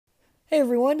Hey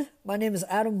everyone, my name is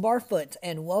Adam Barfoot,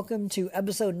 and welcome to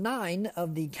episode 9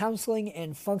 of the Counseling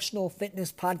and Functional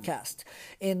Fitness Podcast.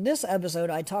 In this episode,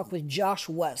 I talk with Josh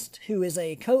West, who is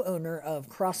a co-owner of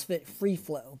CrossFit Free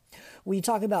Flow. We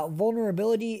talk about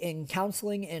vulnerability in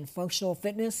counseling and functional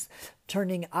fitness,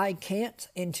 turning I can't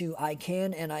into I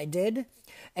can and I did,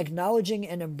 acknowledging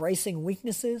and embracing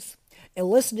weaknesses,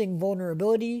 eliciting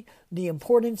vulnerability, the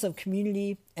importance of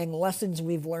community, and lessons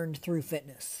we've learned through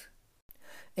fitness.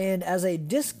 And as a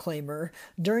disclaimer,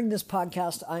 during this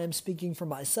podcast, I am speaking for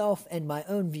myself and my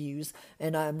own views,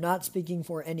 and I am not speaking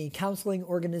for any counseling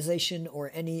organization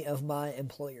or any of my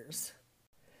employers.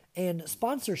 And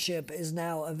sponsorship is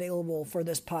now available for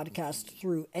this podcast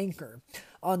through Anchor.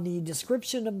 On the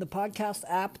description of the podcast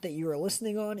app that you are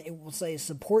listening on, it will say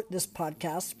support this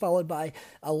podcast, followed by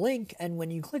a link. And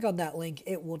when you click on that link,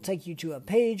 it will take you to a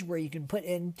page where you can put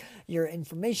in your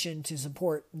information to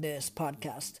support this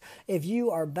podcast. If you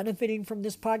are benefiting from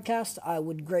this podcast, I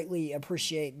would greatly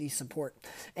appreciate the support.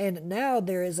 And now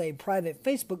there is a private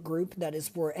Facebook group that is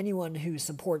for anyone who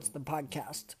supports the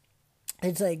podcast.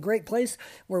 It's a great place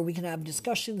where we can have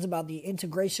discussions about the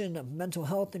integration of mental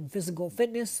health and physical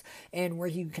fitness, and where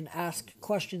you can ask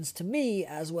questions to me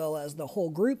as well as the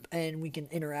whole group, and we can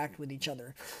interact with each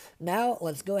other. Now,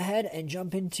 let's go ahead and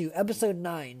jump into episode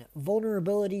 9,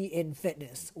 Vulnerability in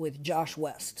Fitness with Josh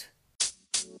West.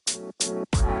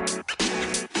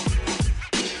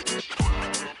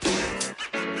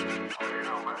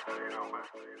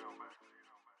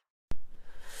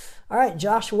 All right,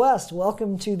 Josh West,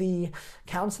 welcome to the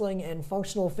Counseling and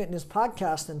Functional Fitness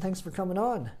Podcast, and thanks for coming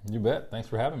on. You bet. Thanks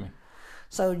for having me.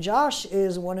 So Josh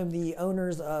is one of the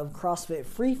owners of CrossFit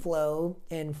Free Flow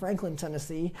in Franklin,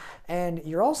 Tennessee, and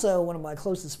you're also one of my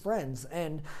closest friends,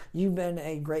 and you've been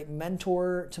a great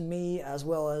mentor to me as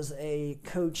well as a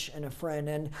coach and a friend.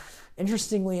 And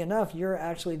interestingly enough, you're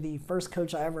actually the first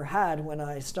coach I ever had when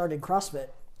I started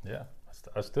CrossFit. Yeah,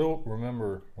 I still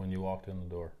remember when you walked in the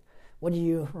door. What do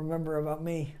you remember about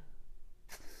me?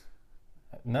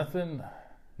 Nothing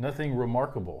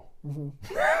remarkable.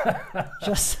 Mm-hmm.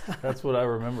 Just that's what I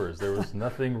remember. Is there was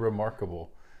nothing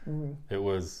remarkable. Mm-hmm. It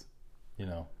was,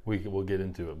 we'll get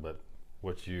into it, but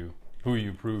who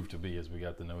you proved to be as we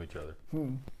got to know each other.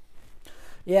 Hmm.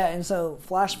 Yeah, and so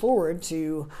flash forward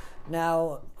to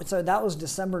now, so that was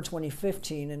December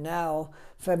 2015, and now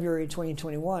February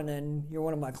 2021, and you're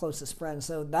one of my closest friends.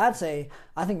 So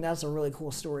I think that's a really cool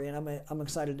story, and I'm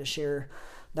excited to share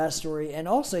that story. And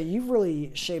also, you've really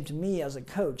shaped me as a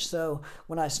coach. So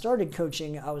when I started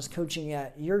coaching, I was coaching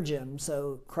at your gym,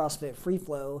 so CrossFit Free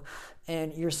Flow,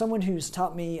 and you're someone who's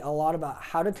taught me a lot about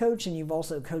how to coach, and you've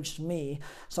also coached me.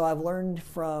 So I've learned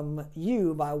from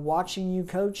you by watching you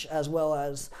coach, as well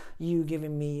as you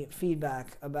giving me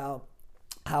feedback about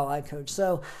how I coach.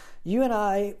 So you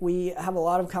and we have a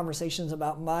lot of conversations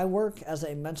about my work as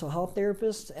a mental health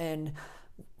therapist, and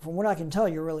from what I can tell,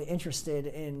 you're really interested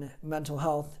in mental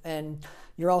health, and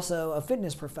you're also a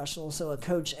fitness professional, so a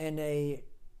coach and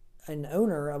an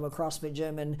owner of a CrossFit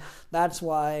gym, and that's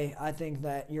why I think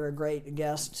that you're a great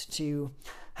guest to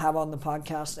have on the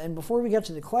podcast. And before we get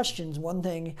to the questions, one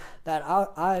thing that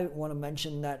I want to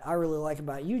mention that I really like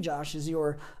about you, Josh, is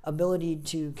your ability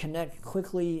to connect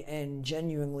quickly and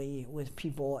genuinely with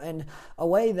people. And a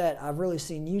way that I've really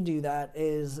seen you do that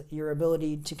is your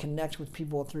ability to connect with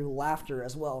people through laughter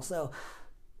as well. So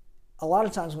a lot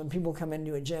of times when people come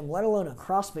into a gym, let alone a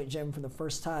CrossFit gym for the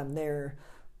first time, they're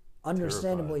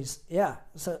understandably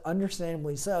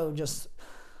so, just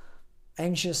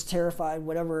anxious, terrified,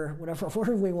 whatever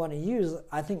word we want to use.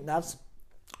 I think that's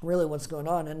really what's going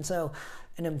on. And so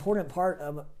an important part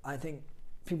of, I think,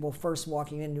 people first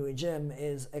walking into a gym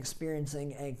is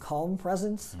experiencing a calm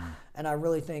presence. And I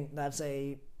really think that's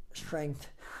a strength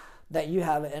that you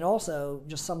have, and also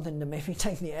just something to maybe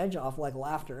take the edge off, like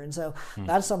laughter. And so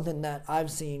that's something that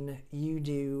I've seen you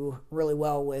do really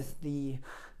well with the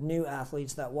new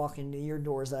athletes that walk into your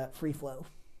doors at Free Flow.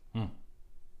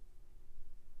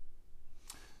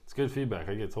 It's good feedback.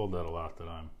 I get told that a lot, that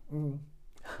I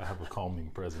have a calming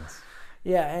presence.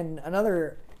 Yeah, and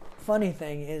another funny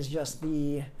thing is just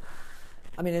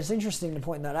it's interesting to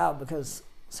point that out, because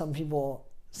some people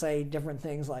say different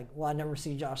things like, well, I never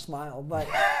see Josh smile, but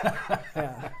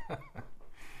yeah.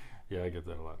 Yeah, I get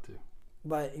that a lot too.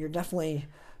 But you're definitely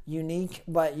unique,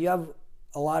 but you have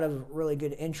a lot of really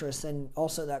good interests, and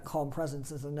also that calm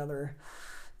presence is another,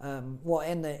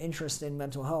 and the interest in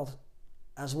mental health,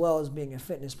 as well as being a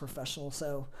fitness professional.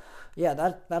 So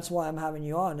that's why I'm having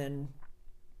you on, and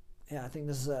I think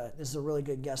this is a really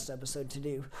good guest episode to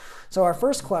do. So our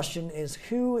first question is,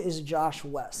 who is Josh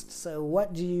West? So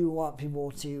what do you want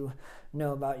people to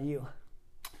know about you?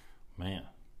 Man,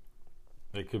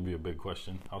 that could be a big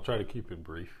question. I'll try to keep it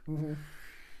brief.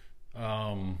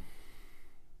 Mm-hmm.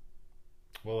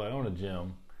 Well, I own a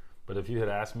gym, but if you had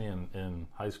asked me in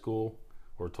high school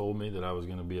or told me that I was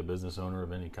going to be a business owner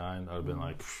of any kind, I would have been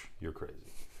like, you're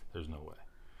crazy. There's no way.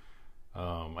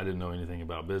 I didn't know anything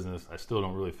about business. I still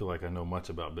don't really feel like I know much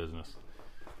about business.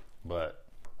 But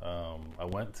I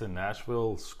went to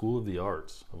Nashville School of the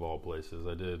Arts, of all places.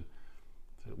 I did.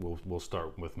 We'll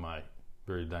start with my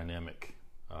very dynamic,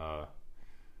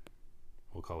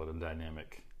 we'll call it a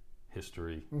dynamic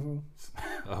history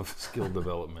of skill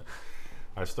development.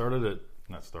 I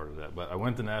but I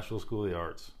went to Nashville School of the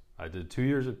Arts. I did 2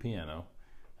 years at piano,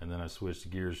 and then I switched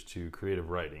gears to creative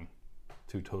writing.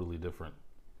 2 totally different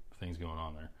things going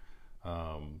on there.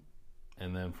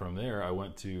 And then from there, I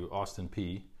went to Austin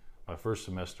Peay. My first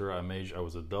semester, I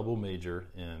was a double major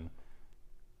in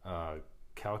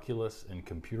calculus and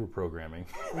computer programming.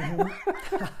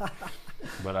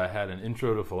 But I had an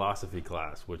intro to philosophy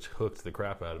class, which hooked the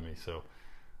crap out of me. So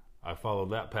I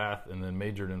followed that path and then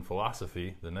majored in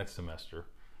philosophy the next semester.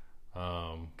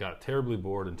 Got terribly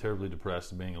bored and terribly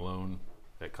depressed being alone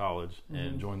at college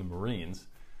and joined the Marines.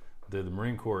 Did the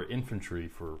Marine Corps infantry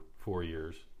for 4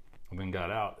 years, and then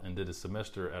got out and did a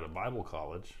semester at a Bible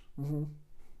college.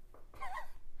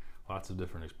 Lots of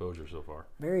different exposure so far.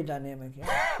 Very dynamic,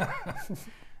 yeah.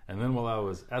 And then while I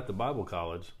was at the Bible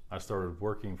college, I started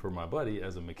working for my buddy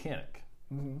as a mechanic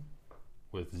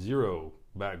with zero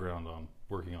background on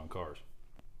working on cars.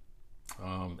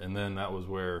 And then that was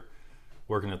where,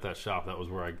 working at that shop, that was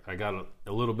where I got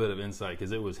a little bit of insight,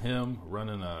 because it was him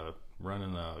running a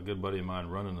good buddy of mine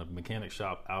running a mechanic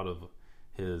shop out of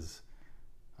his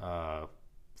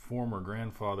former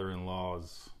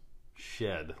grandfather-in-law's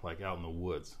shed, like out in the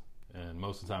woods. And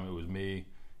most of the time it was me,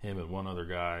 him, and one other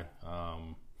guy.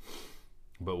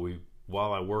 But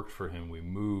while I worked for him, we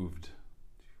moved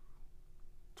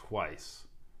twice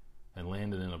and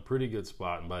landed in a pretty good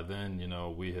spot. And by then,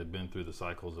 we had been through the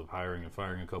cycles of hiring and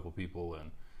firing a couple people,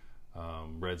 and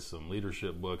read some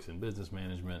leadership books in business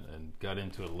management and got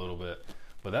into it a little bit.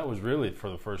 But that was really for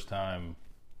the first time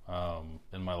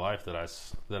in my life that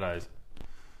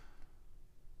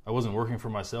I wasn't working for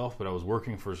myself, but I was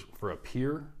working for a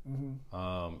peer.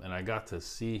 And I got to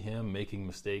see him making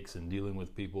mistakes and dealing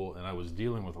with people. And I was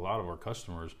dealing with a lot of our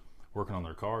customers working on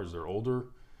their cars. They're older.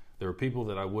 There were people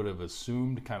that I would have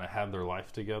assumed kind of had their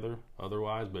life together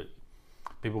otherwise, but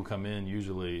people come in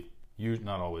usually,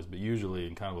 not always, but usually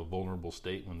in kind of a vulnerable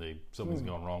state when something's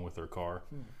going wrong with their car.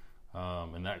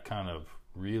 And that kind of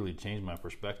really changed my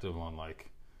perspective on like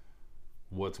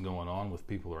what's going on with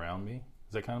people around me.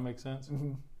 Does that kind of make sense?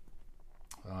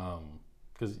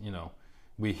 Because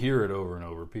we hear it over and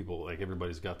over. People, like,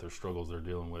 everybody's got their struggles they're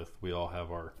dealing with. We all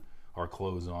have our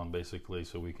clothes on, basically,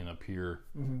 so we can appear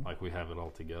like we have it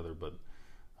all together. But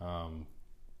on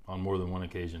more than one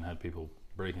occasion, had people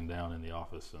breaking down in the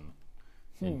office and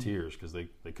in tears because they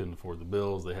couldn't afford the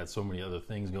bills. They had so many other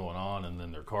things going on, and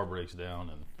then their car breaks down.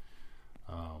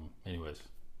 And anyways,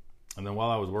 and then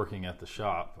while I was working at the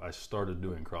shop, I started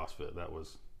doing CrossFit. That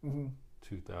was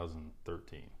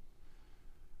 2013,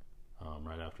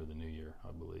 right after the new year,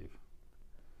 I believe,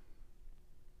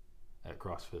 at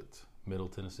CrossFit Middle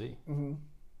Tennessee,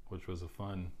 which was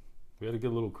we had a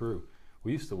good little crew.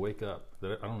 We used to wake up,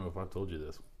 I don't know if I've told you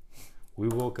this, we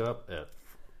woke up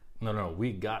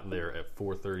we got there at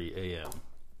 4:30 a.m.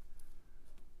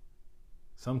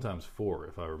 Sometimes 4,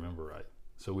 if I remember right.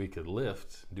 So we could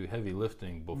do heavy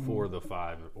lifting before the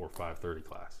 5 or 5:30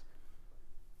 class.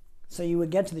 So you would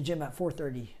get to the gym at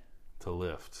 4:30 to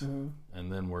lift, and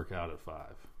then work out at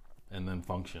 5, and then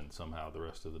function somehow the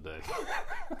rest of the day.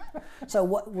 So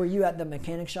what were you at the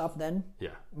mechanic shop then? Yeah,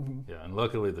 yeah. And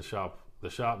luckily the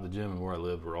gym, and where I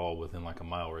lived were all within like a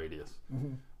mile radius.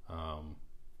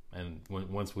 And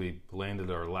once we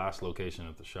landed our last location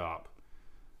at the shop,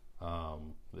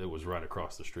 it was right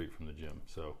across the street from the gym.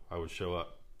 So I would show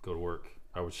up, go to work.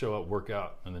 I would show up, work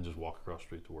out, and then just walk across the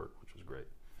street to work, which was great.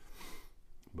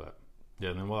 But yeah,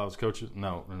 and then while I was coaching,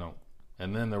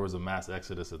 and then there was a mass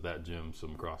exodus at that gym,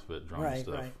 some CrossFit drama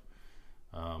stuff.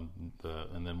 Right.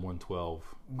 And then 112,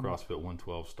 CrossFit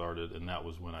 112 started, and that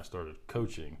was when I started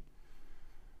coaching.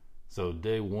 So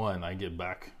day one, I get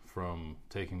back from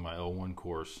taking my L1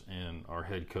 course, and our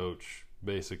head coach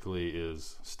basically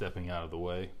is stepping out of the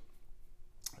way,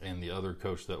 and the other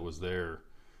coach that was there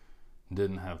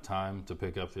didn't have time to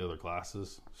pick up the other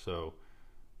classes. So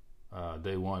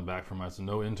day one, back from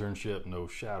no internship, no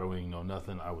shadowing, no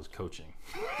nothing. I was coaching.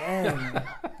 Damn.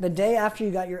 The day after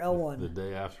you got your L1. The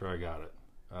day after I got it.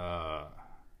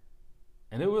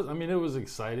 And it was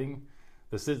exciting.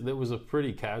 It was a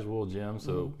pretty casual gym,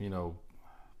 so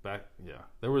I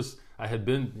had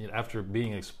been, after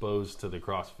being exposed to the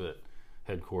CrossFit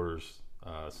headquarters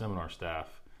seminar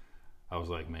staff, I was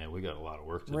like, man, we got a lot of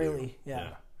work to do. Really?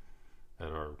 Yeah.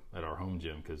 At our home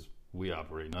gym, because we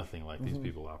operate nothing like these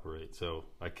people operate. So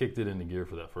I kicked it into gear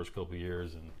for that first couple of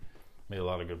years and made a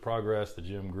lot of good progress. The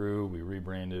gym grew, we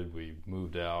rebranded, we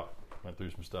moved out, went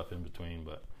through some stuff in between,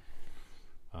 but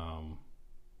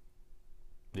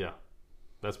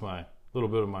that's my little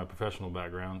bit of my professional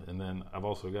background. And then I've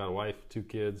also got a wife, 2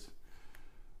 kids.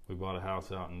 We bought a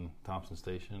house out in Thompson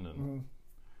Station and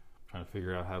trying to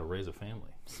figure out how to raise a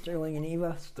family. Sterling and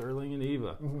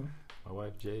Eva. My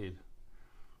wife Jade.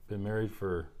 Been married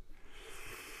for,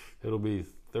 it'll be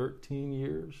 13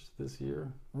 years this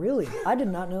year. Really? I did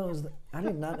not know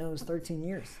it was 13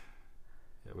 years.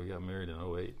 Yeah, we got married in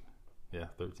 2008. Yeah,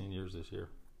 13 years this year.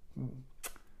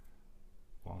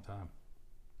 Long time.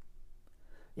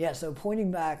 Yeah, so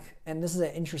pointing back, and this is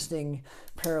an interesting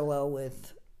parallel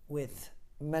with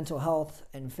mental health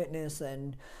and fitness,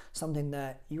 and something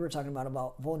that you were talking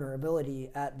about vulnerability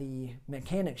at the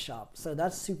mechanic shop. So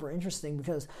that's super interesting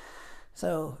because,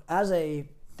 so as a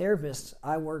therapist,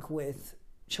 I work with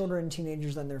children,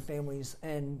 teenagers, and their families,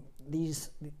 and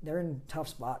they're in tough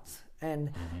spots. And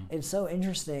it's so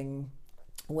interesting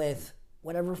with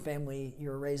whatever family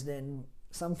you're raised in.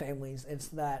 Some families, it's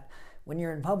that when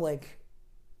you're in public,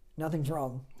 nothing's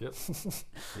wrong. Yep.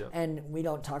 And we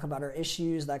don't talk about our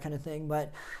issues, that kind of thing.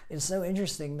 But it's so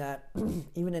interesting that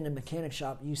even in a mechanic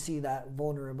shop, you see that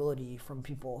vulnerability from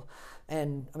people.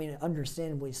 And I mean,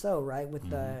 understandably so, right? With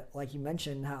the, like you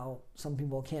mentioned, how some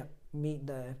people can't meet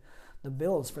the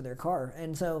bills for their car.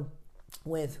 And so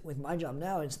with my job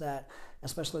now, it's that,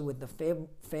 especially with the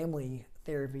family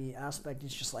therapy aspect,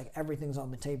 it's just like everything's on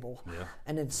the table. Yeah.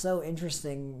 And it's so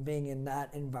interesting being in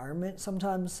that environment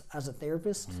sometimes as a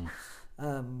therapist.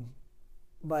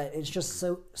 But it's just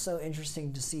so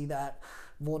interesting to see that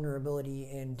vulnerability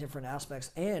in different aspects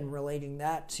and relating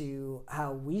that to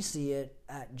how we see it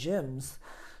at gyms.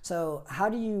 So how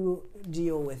do you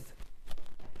deal with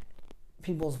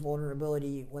people's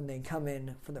vulnerability when they come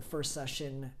in for the first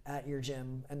session at your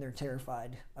gym and they're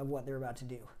terrified of what they're about to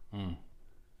do?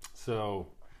 So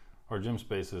our gym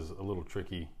space is a little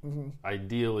tricky.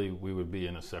 Ideally, we would be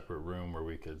in a separate room where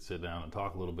we could sit down and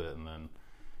talk a little bit and then,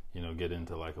 get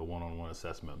into like a one-on-one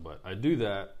assessment. But I do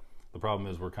that. The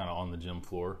problem is we're kind of on the gym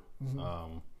floor.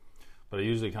 But I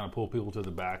usually kind of pull people to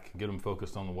the back, get them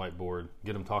focused on the whiteboard,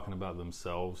 get them talking about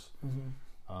themselves.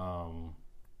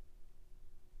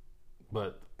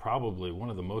 But probably one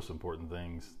of the most important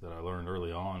things that I learned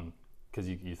early on, because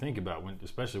you think about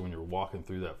especially when you're walking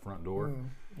through that front door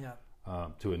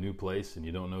to a new place and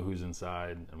you don't know who's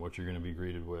inside and what you're going to be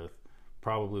greeted with.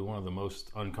 Probably one of the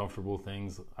most uncomfortable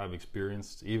things I've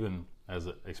experienced, even as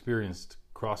an experienced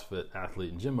CrossFit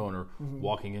athlete and gym owner,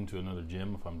 walking into another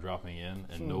gym if I'm dropping in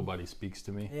and nobody speaks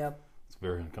to me. It's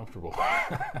very uncomfortable.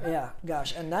 Yeah,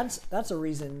 gosh, and that's a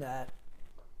reason that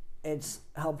it's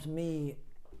helped me.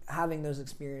 Having those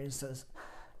experiences,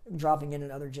 dropping in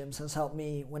other gyms has helped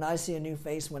me. When I see a new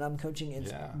face, when I'm coaching,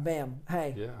 it's bam,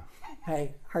 hey, how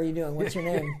are you doing? What's your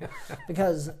name?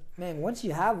 Because, man, once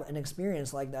you have an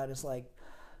experience like that, it's like,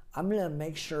 I'm going to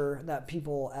make sure that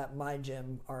people at my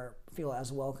gym feel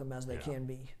as welcome as they can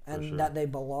be, and that they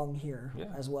belong here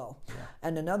as well.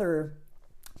 And another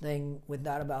thing with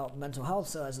that about mental health,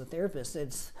 so as a therapist,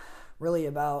 it's really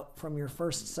about, from your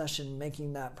first session,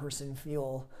 making that person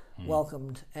feel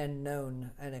welcomed and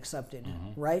known and accepted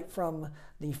right from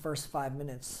the first 5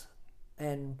 minutes.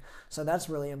 And so that's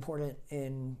really important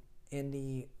in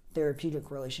the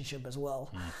therapeutic relationship as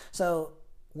well. So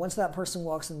once that person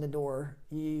walks in the door,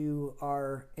 you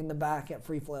are in the back at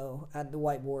Free Flow at the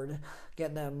whiteboard,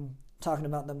 get them talking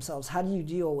about themselves. How do you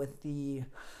deal with the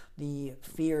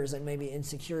fears and maybe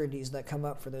insecurities that come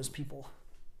up for those people?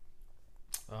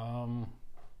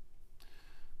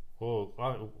 Well,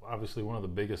 obviously one of the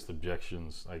biggest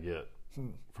objections I get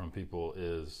from people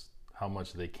is how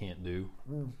much they can't do,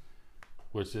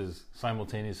 which is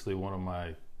simultaneously one of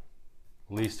my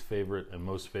least favorite and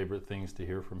most favorite things to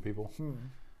hear from people,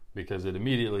 because it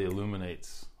immediately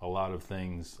illuminates a lot of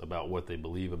things about what they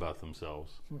believe about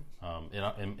themselves.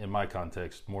 In my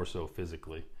context, more so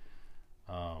physically.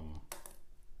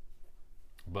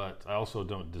 But I also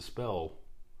don't dispel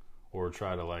or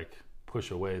try to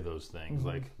push away those things.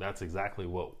 That's exactly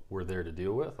what we're there to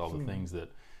deal with, all the things that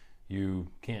you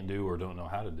can't do or don't know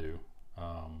how to do.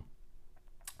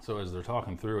 So as they're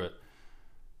talking through it,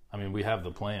 I mean, we have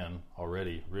the plan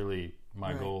already. Really,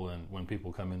 my goal, and when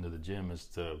people come into the gym, is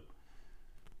to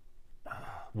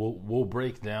we'll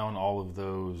break down all of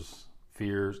those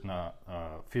fears,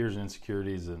 fears and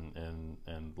insecurities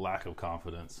and lack of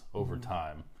confidence over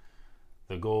time.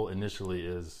 The goal initially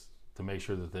is to make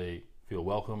sure that they feel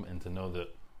welcome and to know that,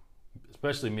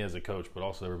 especially me as a coach, but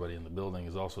also everybody in the building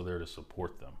is also there to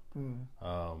support them.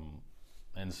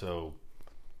 And so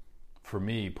for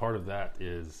me, part of that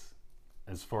is,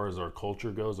 as far as our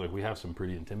culture goes, like we have some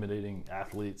pretty intimidating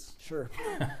athletes. Sure.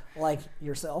 Like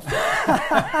yourself.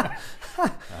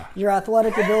 Your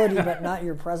athletic ability, but not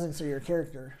your presence or your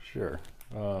character. Sure.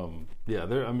 Yeah,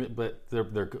 they're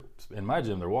in my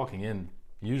gym, they're walking in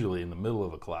usually in the middle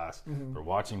of a class. They're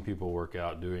watching people work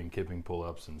out, doing kipping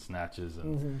pull-ups and snatches,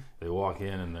 and they walk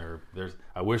in and there's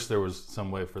I wish there was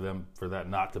some way for that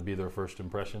not to be their first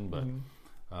impression, but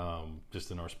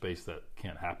just in our space that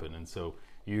can't happen. And so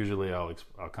usually I'll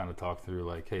kind of talk through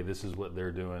like, hey, this is what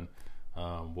they're doing.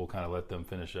 We'll kind of let them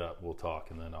finish up. We'll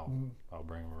talk, and then I'll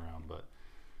bring them around. But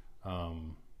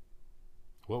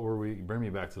what were we? Bring me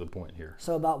back to the point here.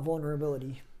 So about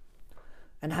vulnerability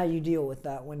and how you deal with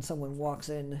that when someone walks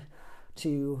in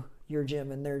to your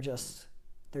gym and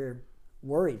they're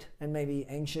worried and maybe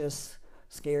anxious,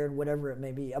 scared, whatever it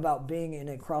may be, about being in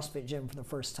a CrossFit gym for the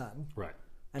first time. Right.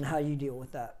 And how you deal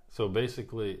with that. So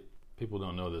basically, people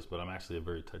don't know this, but I'm actually a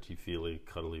very touchy-feely,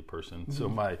 cuddly person. So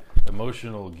my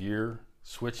emotional gear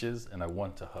switches, and I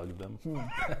want to hug them.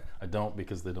 I don't,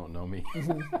 because they don't know me.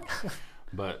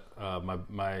 But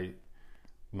my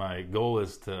goal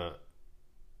is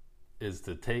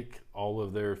to take all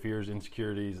of their fears,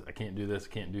 insecurities. I can't do this,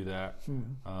 can't do that.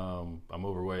 I'm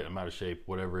overweight, I'm out of shape,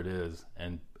 whatever it is,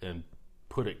 and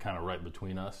put it kind of right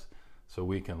between us, so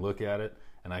we can look at it,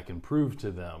 and I can prove to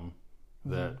them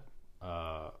that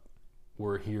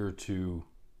we're here to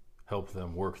help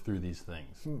them work through these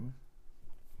things.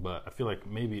 But I feel like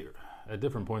maybe at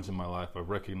different points in my life, I've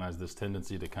recognized this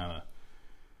tendency to kind of,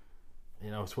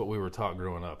 it's what we were taught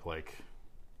growing up, like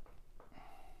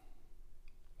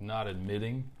not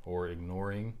admitting or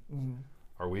ignoring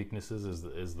our weaknesses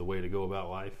is the way to go about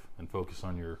life, and focus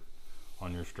on your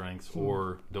strengths,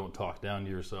 or don't talk down to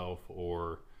yourself,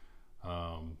 or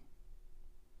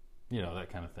that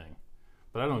kind of thing.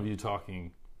 But I don't view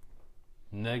talking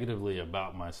negatively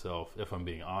about myself, if I'm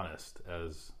being honest,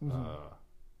 as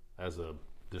a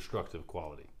destructive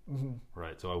quality,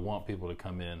 right? So I want people to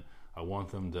come in. I want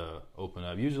them to open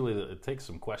up. Usually it takes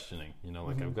some questioning,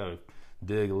 like I've got to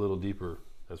dig a little deeper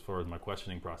as far as my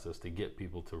questioning process to get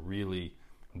people to really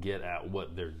get at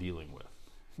what they're dealing with.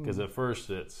 Because at first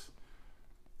it's,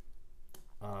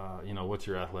 what's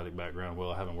your athletic background?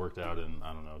 Well, I haven't worked out in,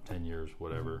 10 years,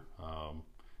 whatever. And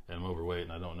I'm overweight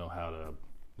and I don't know how to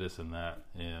this and that.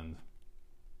 And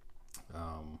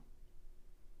I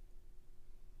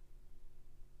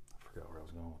forgot where I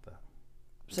was going with that.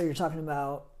 So you're talking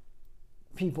about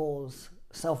people's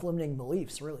self-limiting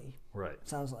beliefs, really. Right.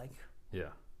 Sounds like. Yeah.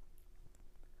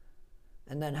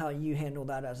 And then how you handle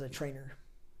that as a trainer.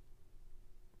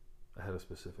 I had a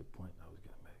specific point I was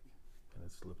going to make, and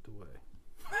it slipped away.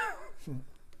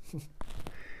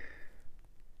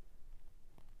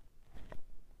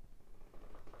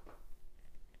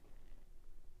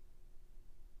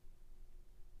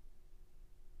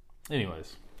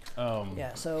 Anyways.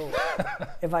 Yeah, so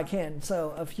if I can,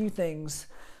 a few things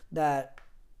that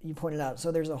you pointed out.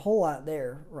 So there's a whole lot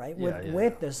there, right?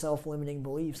 With the self-limiting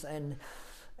beliefs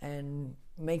and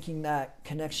making that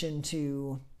connection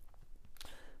to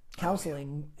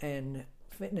counseling and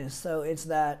fitness. So it's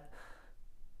that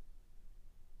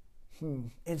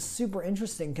it's super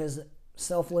interesting because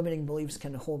self-limiting beliefs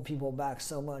can hold people back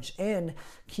so much and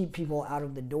keep people out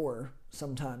of the door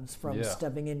sometimes from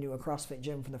stepping into a CrossFit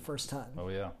gym for the first time. Oh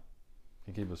yeah.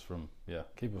 Keep us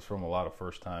from a lot of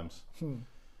first times.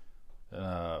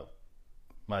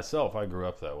 Myself, I grew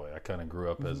up that way. I kind of grew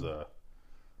up as a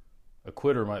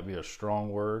quitter might be a strong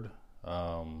word.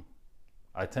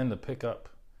 I tend to pick up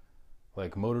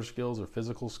like motor skills or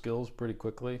physical skills pretty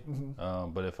quickly.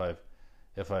 But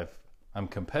I'm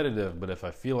competitive, but if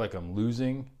I feel like I'm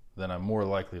losing, then I'm more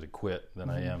likely to quit than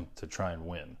I am to try and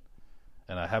win.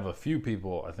 And I have a few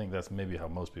people, I think that's maybe how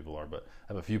most people are, but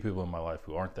I have a few people in my life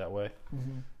who aren't that way.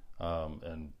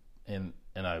 And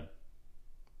I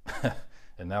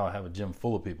and now I have a gym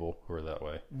full of people who are that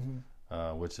way,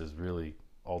 which has really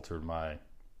altered my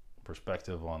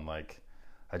perspective on like,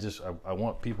 I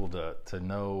want people to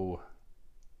know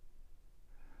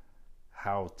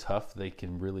how tough they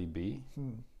can really be.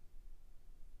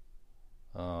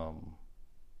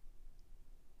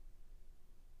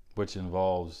 Which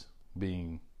involves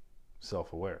being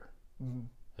self-aware.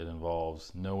 It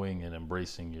involves knowing and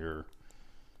embracing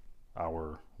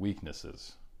our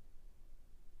weaknesses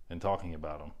and talking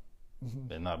about them,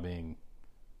 and not being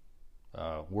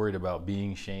worried about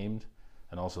being shamed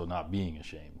and also not being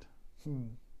ashamed.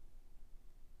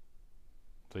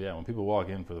 So yeah, when people walk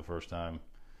in for the first time,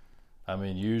 I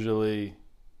mean, usually,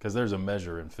 because there's a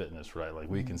measure in fitness, right? Like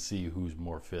we can see who's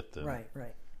more fit than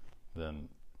than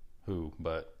who.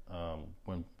 But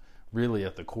when really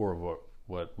at the core of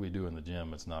what we do in the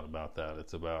gym, it's not about that.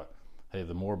 It's about, hey,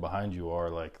 the more behind you are,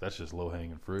 like that's just low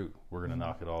hanging fruit. We're gonna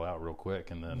knock it all out real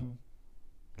quick and then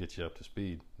get you up to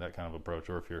speed. That kind of approach.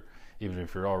 Or even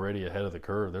if you're already ahead of the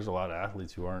curve, there's a lot of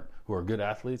athletes who are good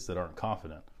athletes that aren't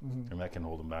confident, and that can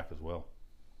hold them back as well.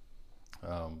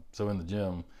 So in the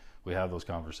gym, we have those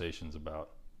conversations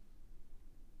about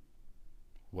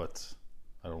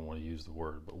I don't want to use the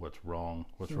word, but what's wrong?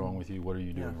 What's wrong with you? What are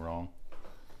you doing wrong?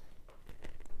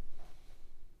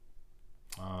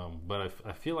 But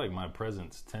I feel like my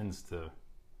presence tends to,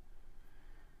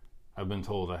 I've been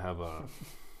told I have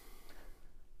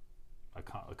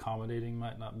accommodating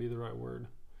might not be the right word.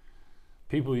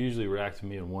 People usually react to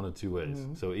me in one of two ways.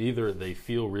 So either they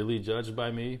feel really judged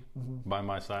by me, by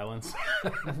my silence,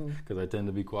 because I tend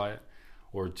to be quiet,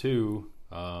 or two,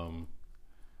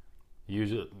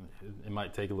 usually it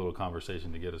might take a little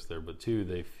conversation to get us there, but two,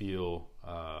 they feel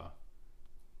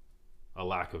a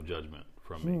lack of judgment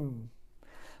from me.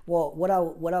 Well, what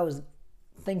I was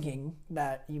thinking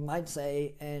that you might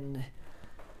say,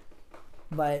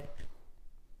 but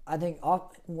I think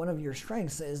one of your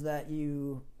strengths is that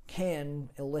you can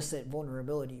elicit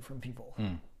vulnerability from people.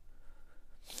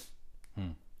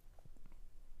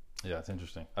 Yeah, it's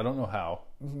interesting. I don't know how.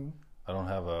 I don't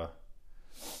have a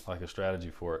strategy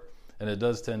for it, and it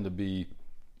does tend to be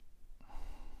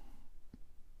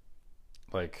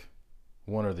like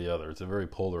one or the other. It's a very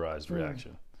polarized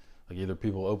reaction. Like either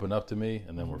people open up to me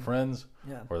and then we're friends,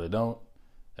 or they don't,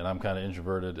 and I'm kind of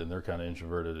introverted and they're kind of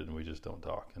introverted and we just don't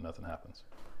talk and nothing happens.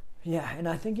 Yeah, and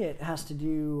I think it has to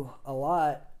do a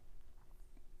lot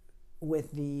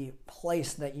with the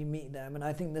place that you meet them. And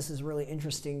I think this is really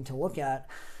interesting to look at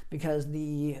because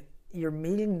you're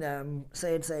meeting them,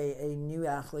 say it's a new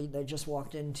athlete that just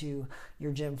walked into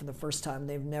your gym for the first time.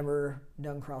 They've never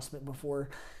done CrossFit before.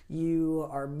 You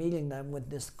are meeting them with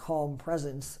this calm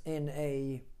presence in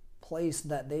a place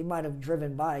that they might have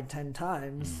driven by 10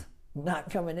 times, not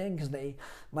coming in because they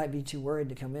might be too worried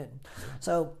to come in.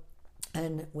 So,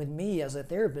 and with me as a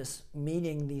therapist,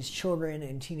 meeting these children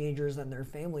and teenagers and their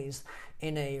families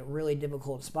in a really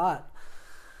difficult spot,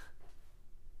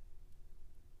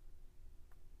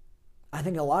 I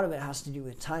think a lot of it has to do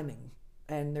with timing.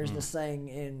 And there's this saying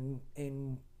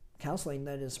in counseling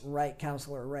that is right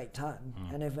counselor, right time.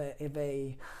 And if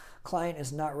a client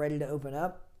is not ready to open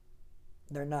up,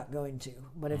 they're not going to.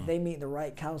 But if they meet the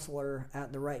right counselor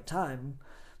at the right time,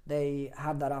 they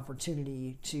have that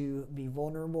opportunity to be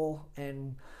vulnerable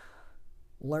and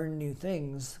learn new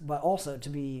things, but also to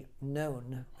be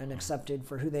known and accepted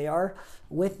for who they are.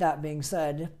 With that being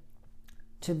said,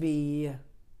 to be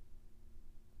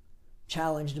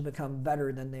challenged to become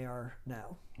better than they are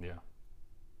now. Yeah.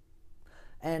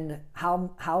 And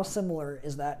how similar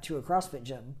is that to a CrossFit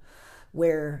gym,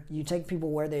 where you take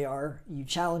people where they are, you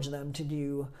challenge them to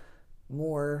do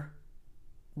more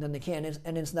than they can,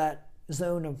 and it's that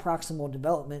zone of proximal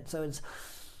development. So it's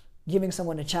giving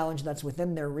someone a challenge that's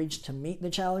within their reach to meet the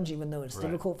challenge, even though it's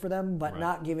difficult for them, but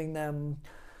not giving them,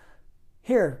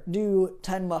 here, do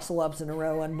 10 muscle ups in a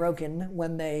row unbroken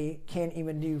when they can't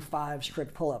even do 5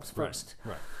 strict pull-ups first.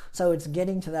 Right. So it's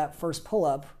getting to that first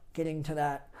pull-up, getting to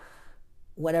that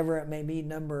whatever it may be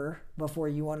number before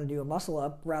you want to do a muscle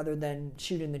up, rather than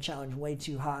shooting the challenge way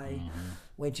too high,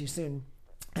 way too soon.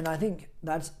 And I think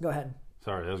go ahead.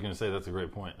 Sorry, I was going to say that's a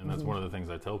great point. And that's one of the things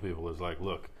I tell people is like,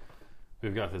 look,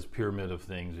 we've got this pyramid of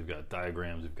things. We've got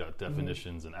diagrams, we've got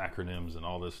definitions and acronyms and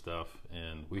all this stuff,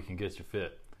 and we can get you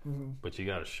fit. But you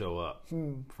got to show up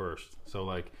first. So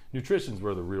like nutrition's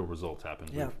where the real results happen.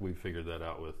 Yeah. We've figured that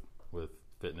out with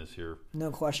fitness here. No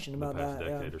question about the past that.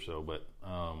 decade or so. But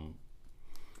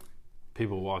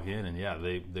people walk in and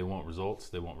they want results.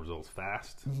 They want results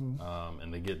fast,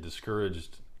 and they get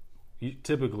discouraged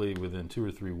typically within 2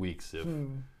 or 3 weeks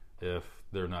if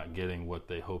they're not getting what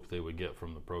they hoped they would get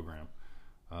from the program.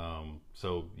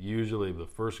 So usually the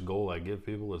first goal I give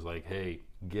people is like, hey,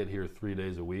 get here 3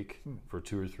 days a week for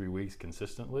 2 or 3 weeks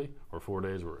consistently, or 4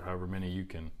 days, or however many you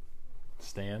can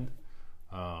stand,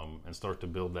 and start to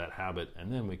build that habit.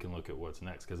 And then we can look at what's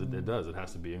next, because it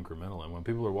has to be incremental. And when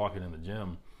people are walking in the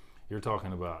gym, you're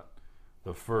talking about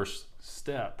the first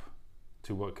step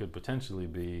to what could potentially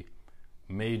be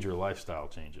major lifestyle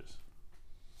changes.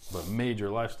 But major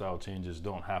lifestyle changes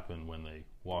don't happen when they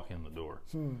walk in the door.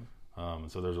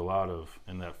 So there's a lot of,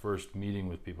 in that first meeting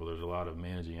with people, there's a lot of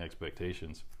managing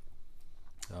expectations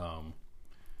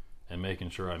and making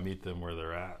sure I meet them where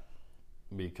they're at,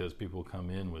 because people come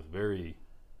in with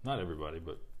not everybody,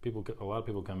 but a lot of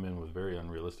people come in with very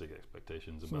unrealistic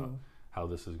expectations about how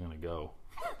this is going to go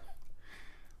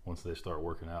once they start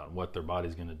working out, and what their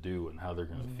body's going to do and how they're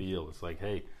going to feel. It's like,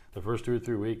 hey, the first 2 or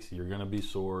 3 weeks, you're going to be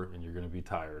sore and you're going to be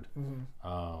tired.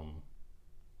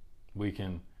 We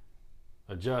can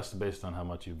adjust based on how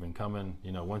much you've been coming.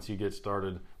 Once you get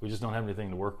started, we just don't have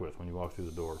anything to work with when you walk through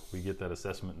the door. We get that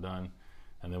assessment done,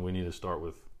 and then we need to start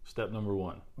with step number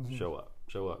 1, show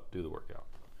up, do the workout.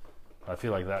 I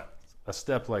feel like a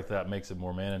step like that makes it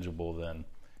more manageable than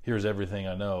here's everything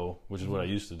I know, which is what I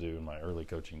used to do in my early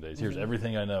coaching days. Here's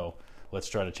everything I know. Let's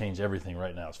try to change everything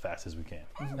right now as fast as we can.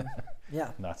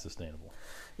 Yeah. Not sustainable.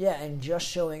 Yeah, and just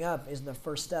showing up is the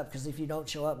first step, because if you don't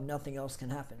show up, nothing else can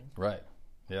happen. Right.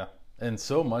 Yeah. And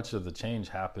so much of the change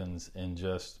happens in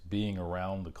just being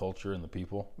around the culture and the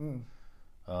people.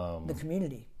 The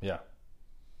community. Yeah.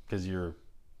 Because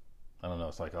I don't know,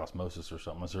 it's like osmosis or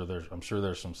something. I'm sure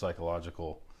there's some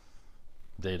psychological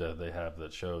data they have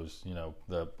that shows,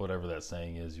 that whatever that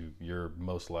saying is, you're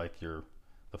most like the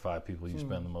 5 people you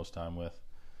spend the most time with.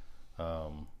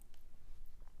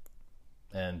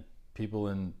 And people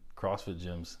in CrossFit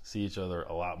gyms see each other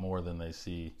a lot more than they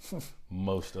see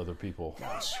most other people.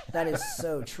 Gosh, that is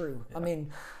so true. Yeah. I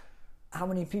mean, how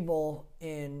many people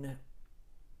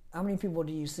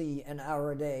do you see an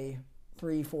hour a day,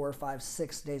 3, 4, 5,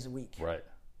 6 days a week? Right.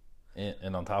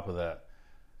 And on top of that,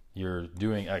 you're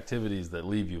doing activities that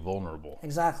leave you vulnerable.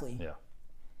 Exactly. Yeah.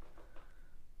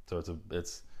 So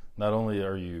it's not only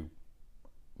are you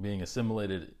being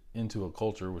assimilated into a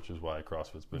culture, which is why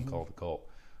CrossFit's been called a cult.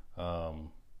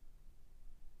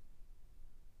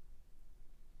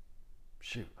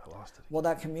 Shoot, I lost it. Well,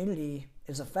 that community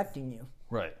is affecting you.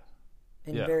 Right.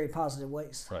 In very positive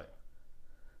ways. Right.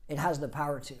 It has the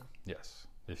power to. Yes.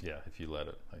 If you let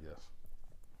it, I guess.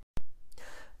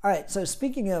 All right, so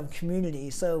speaking of community,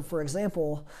 so for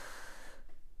example,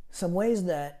 some ways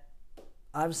that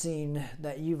I've seen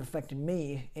that you've affected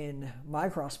me in my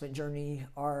CrossFit journey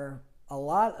are a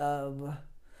lot of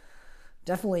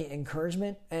definitely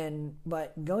encouragement,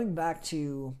 but going back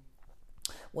to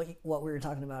what we were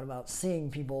talking about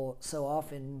seeing people so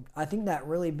often, I think that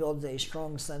really builds a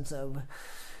strong sense of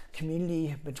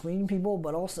community between people,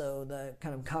 but also the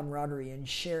kind of camaraderie and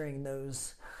sharing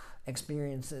those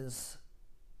experiences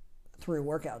through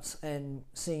workouts and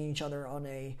seeing each other on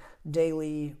a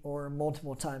daily or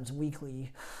multiple times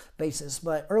weekly basis.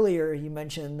 But earlier you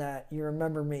mentioned that you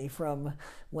remember me from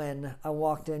when I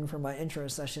walked in for my intro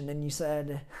session, and you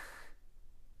said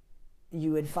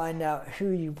you would find out who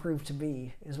you proved to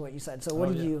be, is what you said. So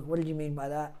what did you mean by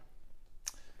that?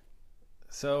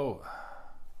 So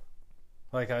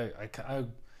like I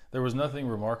there was nothing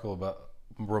remarkable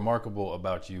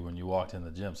about you when you walked in the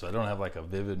gym. So I don't have like a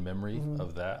vivid memory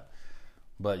of that.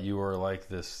 But you were like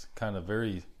this kind of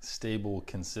very stable,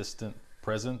 consistent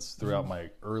presence throughout my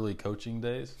early coaching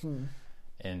days.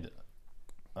 And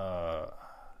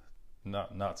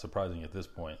not surprising at this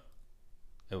point.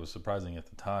 It was surprising at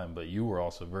the time, but you were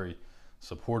also very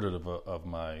supportive of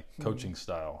my coaching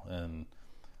style and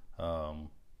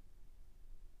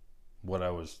what I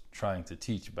was trying to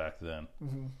teach back then.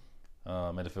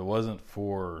 And if it wasn't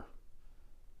for...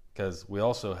 Because we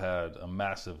also had a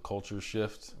massive culture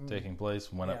shift taking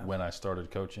place when I started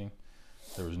coaching.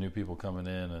 There was new people coming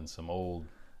in and some old...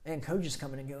 And coaches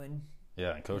coming and going.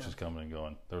 Yeah, and coaches coming and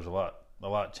going. There was a lot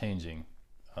changing.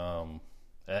 And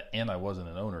I wasn't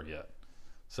an owner yet.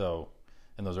 So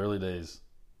in those early days,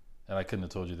 and I couldn't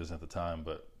have told you this at the time,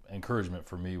 but encouragement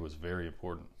for me was very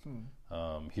important.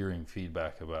 Hearing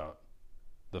feedback about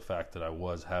the fact that I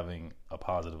was having a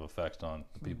positive effect on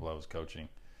the people I was coaching.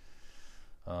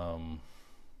 And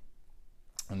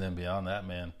then beyond that,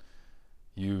 man,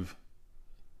 the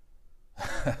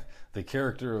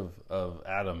character of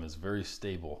Adam is very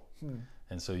stable.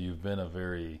 And so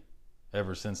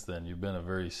ever since then, you've been a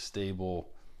very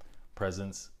stable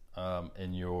presence,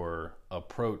 and your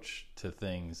approach to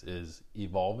things is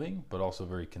evolving, but also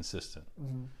very consistent.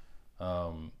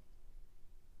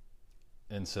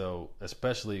 And so,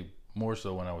 especially more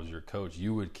so when I was your coach,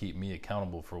 you would keep me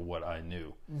accountable for what I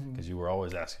knew, because you were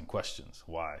always asking questions.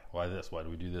 Why this? Why do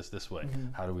we do this way?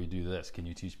 How do we do this? Can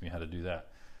you teach me how to do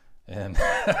that? And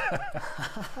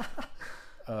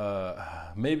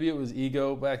maybe it was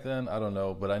ego back then, I don't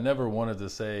know, but I never wanted to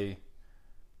say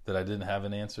that I didn't have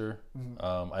an answer.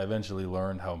 I eventually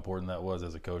learned how important that was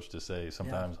as a coach to say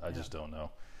sometimes I just don't know.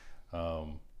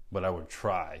 But I would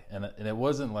try, and it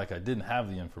wasn't like I didn't have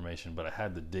the information, but I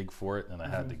had to dig for it, and I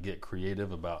had to get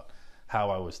creative about how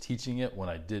I was teaching it when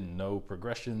I didn't know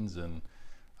progressions and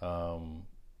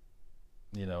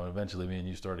You know, and eventually me and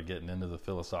you started getting into the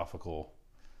philosophical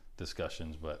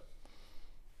discussions, but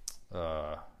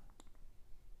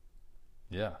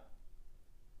yeah.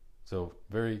 So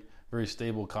very, very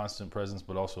stable, constant presence,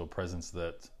 but also a presence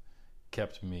that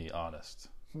kept me honest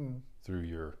through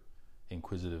your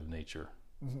inquisitive nature.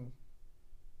 Mm-hmm.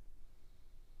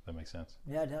 That makes sense?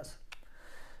 Yeah, it does.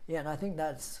 Yeah, and I think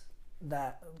that's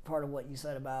that part of what you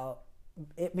said about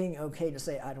it being okay to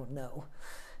say I don't know.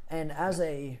 And as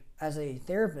a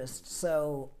therapist,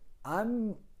 so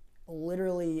I'm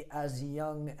literally as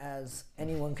young as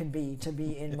anyone could be to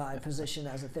be in my position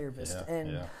as a therapist.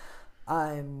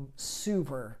 I'm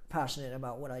super passionate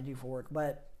about what I do for work,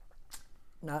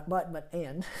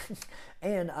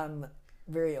 and I'm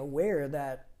very aware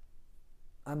that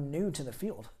I'm new to the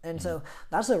field. And so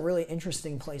that's a really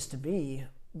interesting place to be,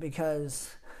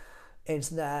 because it's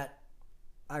that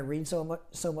I read so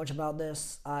much about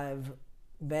this. I've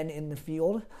been in the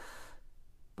field,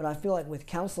 but I feel like with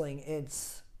counseling,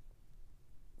 it's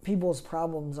people's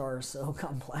problems are so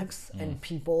complex and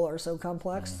people are so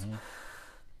complex. Mm-hmm.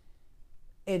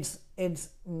 It's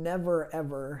never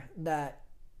ever that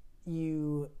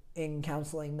you in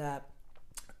counseling that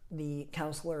the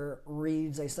counselor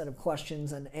reads a set of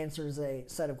questions and answers a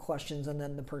set of questions and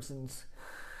then the person's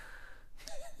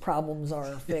problems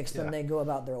are fixed and they go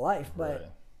about their life.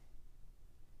 But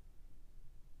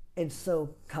it's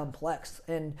so complex.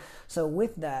 And so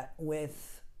with that,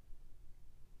 with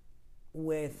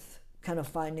kind of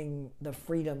finding the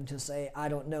freedom to say, I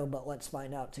don't know, but let's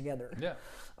find out together. Yeah.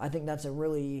 I think that's a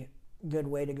really good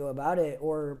way to go about it,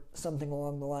 or something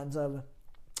along the lines of,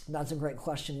 that's a great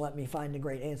question, let me find a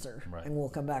great answer, and we'll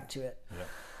come back to it. Yeah.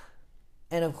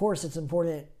 And of course, it's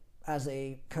important as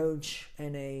a coach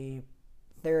and a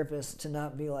therapist to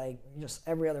not be like just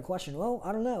every other question, well,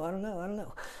 I don't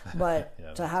know.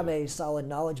 But to have a solid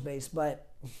knowledge base. But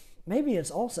maybe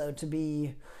it's also to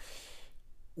be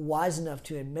wise enough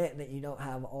to admit that you don't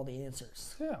have all the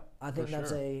answers. Yeah, I think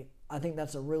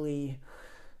that's a really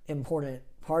important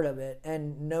part of it,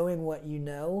 and knowing what you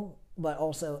know, but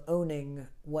also owning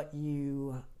what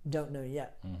you don't know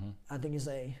yet. I think is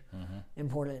a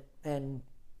important and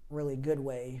really good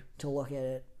way to look at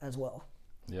it as well.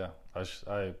 Yeah,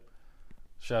 I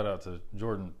shout out to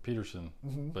Jordan Peterson,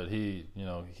 but he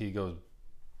goes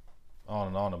on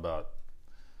and on about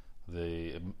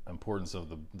the importance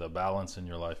of the balance in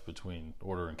your life between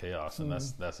order and chaos, and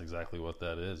that's exactly what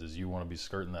that is you want to be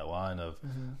skirting that line of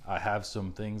I have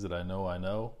some things that I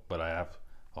know, but I have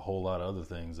a whole lot of other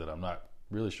things that I'm not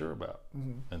really sure about,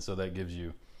 and so that gives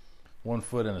you one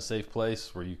foot in a safe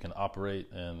place where you can operate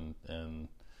and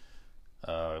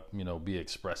be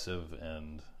expressive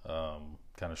and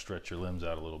kind of stretch your limbs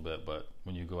out a little bit. But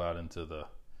when you go out into the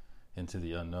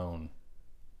unknown,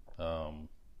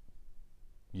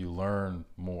 you learn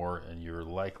more, and you're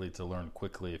likely to learn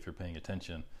quickly if you're paying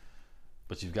attention.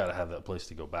 But you've got to have that place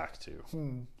to go back to,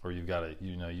 or you've got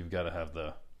to have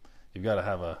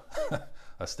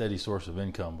a steady source of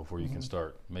income before you can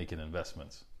start making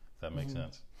investments. If that makes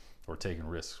sense, or taking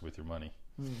risks with your money.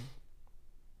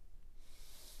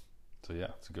 So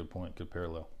yeah, it's a good point, good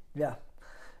parallel. Yeah,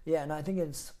 and I think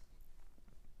it's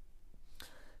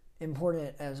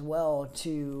important as well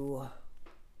to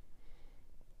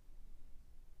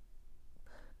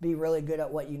be really good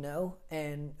at what you know,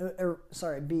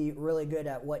 be really good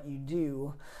at what you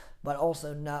do, but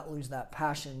also not lose that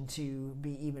passion to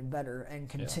be even better and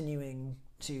continuing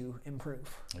to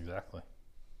improve. Exactly.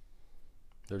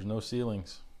 There's no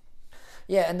ceilings.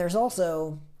 Yeah, and there's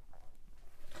no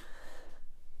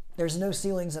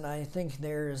ceilings, and I think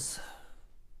there's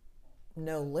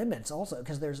no limits also,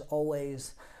 because there's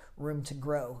always room to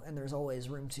grow and there's always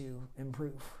room to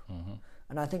improve.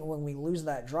 And I think when we lose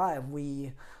that drive,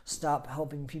 we stop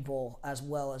helping people as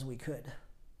well as we could.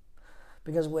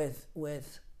 Because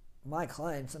with my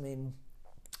clients, I mean,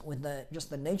 with just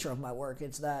the nature of my work,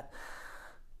 it's that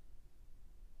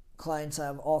clients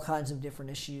have all kinds of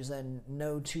different issues, and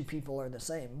no two people are the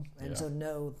same. And so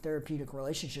no therapeutic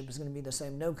relationship is going to be the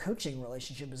same. No coaching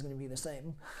relationship is going to be the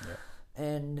same. Yeah.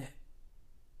 And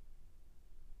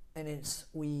it's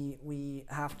we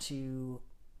have to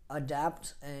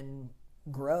adapt and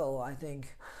grow. I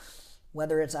think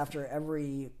whether it's after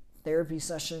every therapy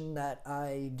session that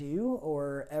I do,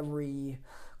 or every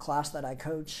class that I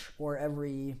coach, or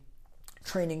every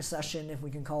training session, if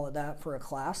we can call it that, for a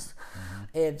class,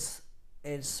 it's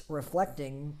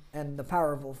reflecting, and the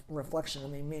power of reflection. I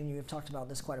mean, me and you have talked about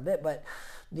this quite a bit, but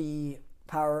the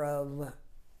power of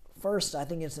first, I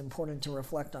think it's important to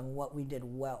reflect on what we did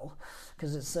well,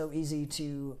 because it's so easy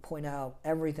to point out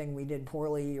everything we did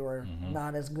poorly or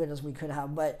not as good as we could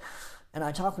have. And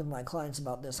I talk with my clients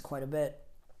about this quite a bit.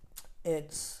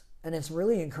 It's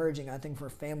really encouraging, I think, for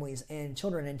families and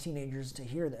children and teenagers to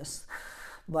hear this.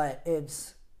 But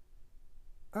it's,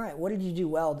 all right, what did you do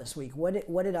well this week? What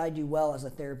did I do well as a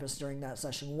therapist during that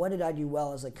session? What did I do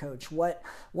well as a coach? What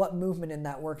movement in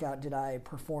that workout did I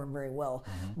perform very well?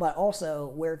 But also,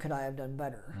 where could I have done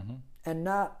better? And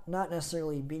not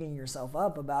necessarily beating yourself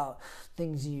up about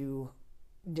things you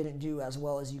didn't do as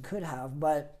well as you could have,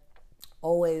 but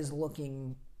always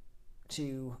looking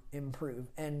to improve.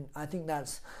 And I think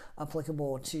that's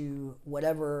applicable to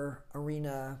whatever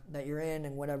arena that you're in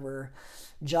and whatever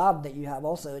job that you have.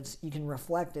 Also, you can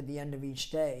reflect at the end of each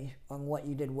day on what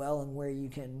you did well and where you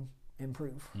can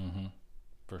improve.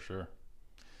 For sure.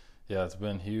 Yeah, it's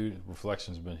been huge.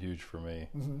 Reflection's been huge for me.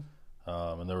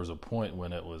 And there was a point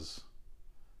when it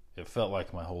felt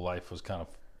like my whole life was kind of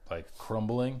like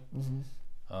crumbling.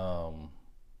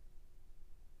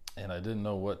 And I didn't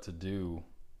know what to do,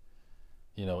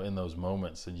 in those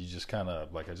moments. And you just kind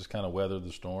of, I just kind of weathered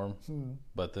the storm.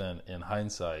 But then in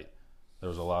hindsight, there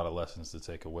was a lot of lessons to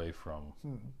take away from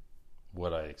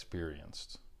what I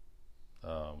experienced.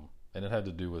 And it had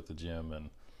to do with the gym. And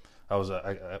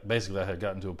I basically had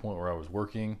gotten to a point where I was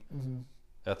working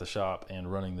at the shop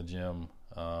and running the gym.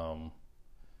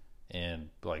 And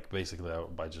basically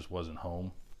I just wasn't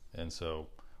home. And so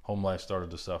home life started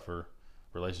to suffer.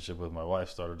 Relationship with my wife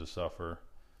started to suffer.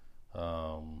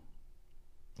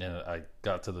 And I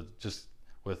got to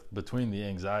between the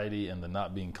anxiety and the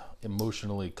not being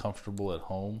emotionally comfortable at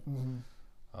home,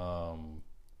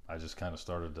 I just kind of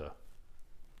started to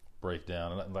break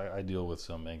down. And I deal with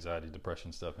some anxiety,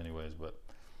 depression stuff anyways, but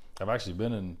I've actually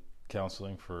been in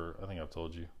counseling for, I think I've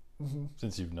told you,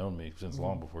 since you've known me, since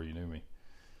long before you knew me,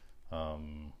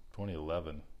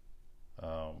 2011.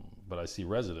 But I see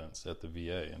residents at the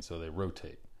VA, and so they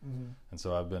rotate. And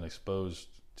so I've been exposed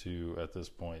to, at this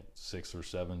point, 6 or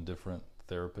 7 different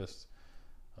therapists,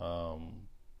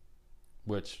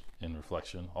 which in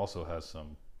reflection also has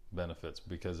some benefits,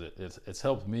 because it's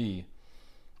helped me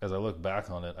as I look back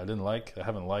on it. I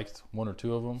haven't liked 1 or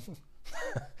 2 of them.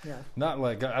 Not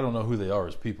like, I don't know who they are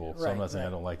as people, so I'm not saying I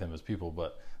don't like them as people,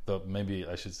 but maybe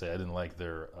I should say I didn't like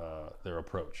their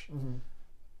approach.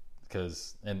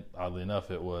 Because, and oddly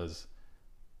enough, it was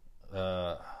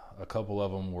a couple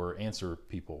of them were answer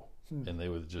people, and they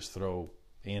would just throw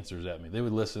answers at me. They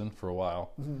would listen for a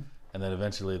while, and then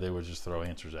eventually they would just throw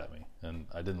answers at me, and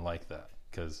I didn't like that,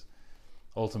 because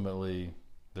ultimately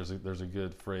there's a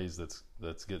good phrase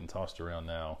that's getting tossed around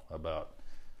now about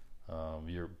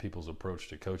your people's approach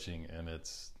to coaching, and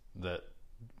it's that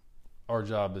our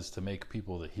job is to make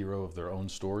people the hero of their own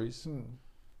stories.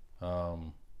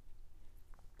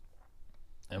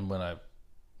 And when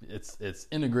it's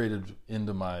integrated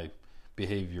into my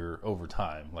behavior over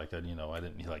time. I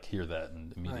didn't hear that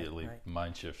and immediately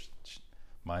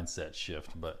mindset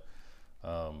shift. But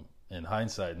in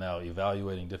hindsight now,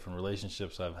 evaluating different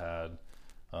relationships I've had,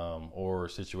 or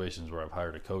situations where I've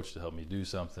hired a coach to help me do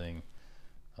something,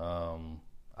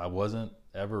 I wasn't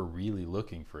ever really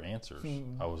looking for answers.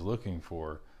 I was looking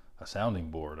for a sounding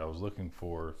board. I was looking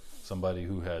for somebody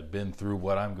who had been through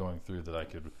what I'm going through that I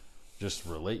could just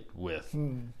relate with.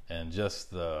 And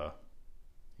just I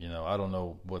don't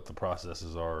know what the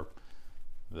processes are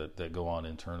that go on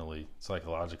internally,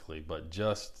 psychologically, but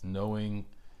just knowing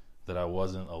that I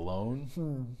wasn't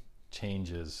alone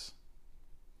changes,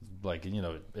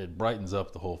 it brightens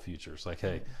up the whole future. It's like,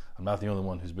 hey, I'm not the only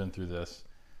one who's been through this.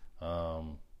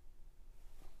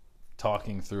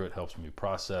 Talking through it helps me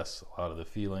process a lot of the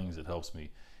feelings. It helps me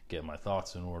get my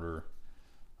thoughts in order.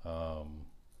 So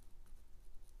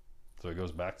it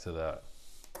goes back to that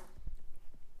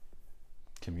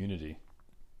community.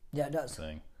 Yeah, it does.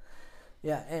 Thing.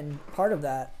 Yeah, and part of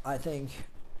that, I think,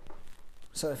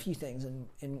 so a few things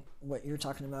in what you're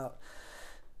talking about.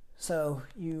 So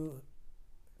you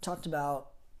talked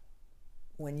about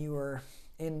when you were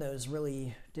in those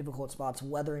really difficult spots,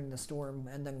 weathering the storm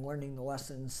and then learning the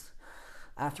lessons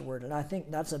afterward. And I think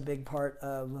that's a big part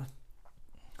of,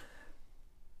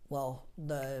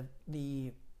 the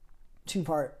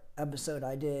 2-part episode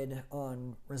I did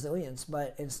on resilience,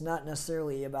 but it's not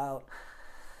necessarily about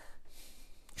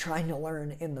trying to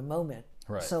learn in the moment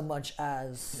so much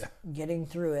as getting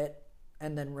through it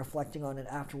and then reflecting on it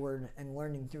afterward and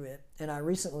learning through it. And I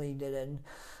recently did an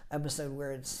episode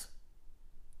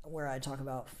where I talk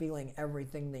about feeling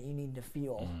everything that you need to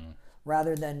feel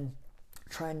rather than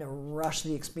trying to rush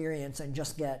the experience and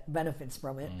just get benefits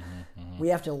from it. We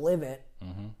have to live it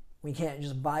we can't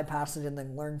just bypass it and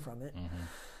then learn from it.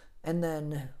 And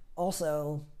then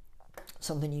also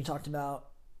something you talked about,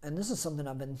 and this is something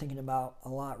I've been thinking about a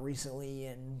lot recently,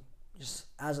 and just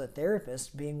as a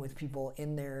therapist, being with people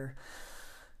in their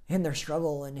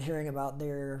struggle and hearing about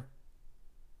their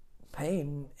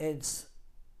pain, it's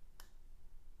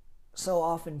so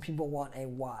often people want a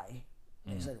why.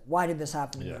 They said, why did this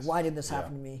happen to me? Why did this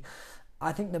happen to me?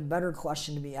 I think the better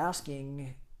question to be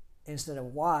asking instead of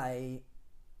why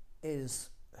is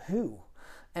who.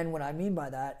 And what I mean by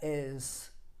that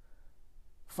is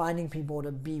finding people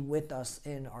to be with us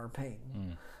in our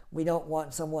pain. We don't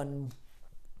want someone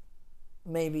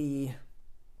maybe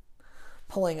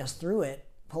pulling us through it,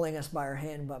 pulling us by our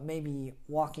hand, but maybe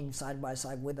walking side by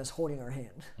side with us, holding our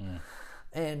hand.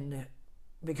 And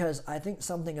because I think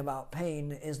something about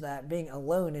pain is that being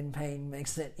alone in pain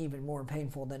makes it even more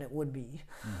painful than it would be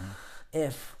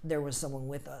if there was someone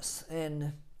with us.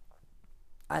 And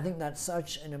I think that's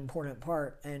such an important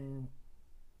part. And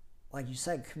like you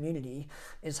said, community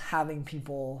is having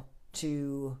people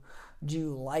to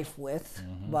do life with,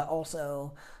 but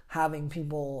also having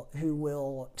people who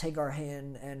will take our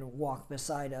hand and walk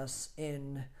beside us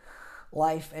in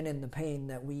life and in the pain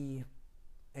that we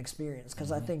experience.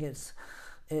 Because I think it's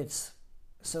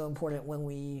so important when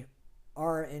we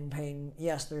are in pain.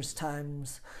 Yes, there's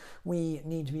times we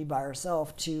need to be by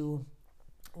ourselves to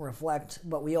reflect,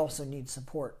 but we also need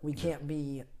support. We can't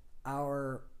be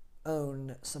our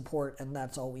own support and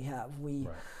that's all we have. We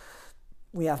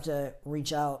have to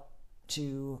reach out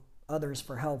to others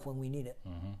for help when we need it.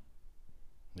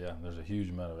 Yeah, there's a huge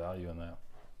amount of value in that.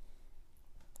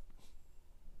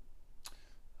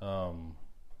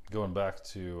 Going back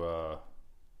to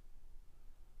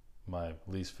my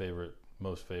least favorite,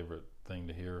 most favorite thing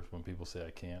to hear is when people say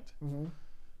I can't.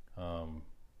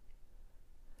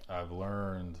 I've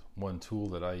learned one tool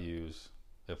that I use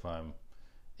if I'm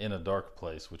in a dark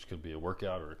place, which could be a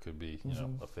workout or it could be, you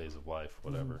know, a phase of life,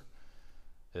 whatever,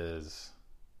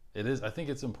 I think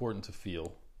it's important to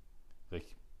feel.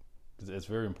 Like, it's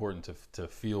very important to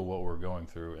feel what we're going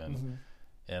through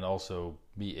and also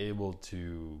be able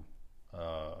to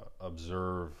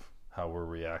observe how we're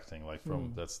reacting. Like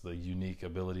that's the unique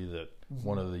ability that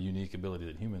one of the unique ability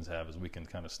that humans have is we can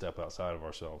kind of step outside of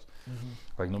ourselves.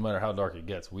 Like no matter how dark it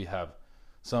gets, we have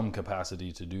some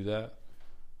capacity to do that.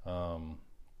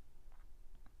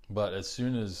 But as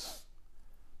soon as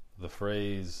the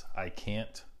phrase "I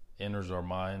can't" enters our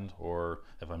mind, or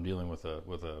if I'm dealing with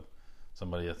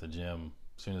somebody at the gym,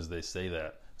 as soon as they say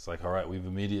that, it's like, all right, we've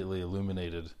immediately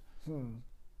illuminated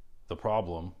the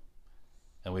problem,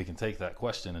 and we can take that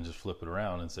question and just flip it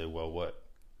around and say, well, what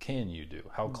can you do?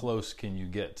 How close can you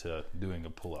get to doing a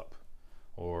pull-up?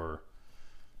 Or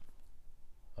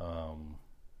I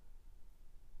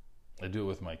do it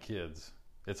with my kids.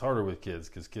 It's harder with kids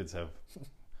because kids have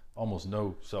almost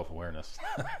no self-awareness.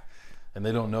 And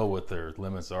they don't know what their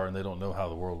limits are, and they don't know how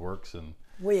the world works. And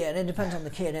well, yeah, and it depends on the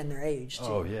kid and their age, too.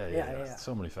 Oh, yeah.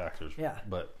 So many factors. Yeah.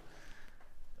 But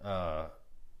I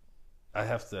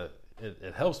have to,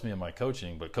 it helps me in my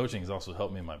coaching, but coaching has also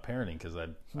helped me in my parenting, because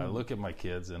I look at my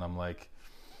kids and I'm like,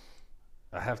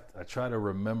 I try to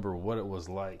remember what it was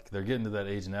like. They're getting to that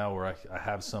age now where I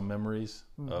have some memories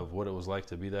of what it was like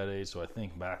to be that age. So I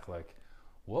think back, like,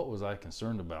 what was I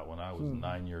concerned about when I was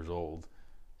 9 years old?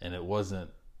 And it wasn't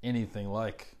anything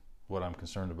like what I'm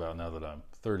concerned about now that I'm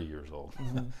 30 years old.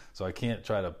 So I can't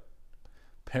try to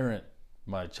parent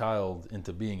my child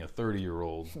into being a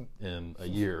 30-year-old in a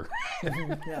year.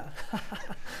 Yeah.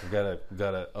 We've got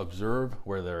to observe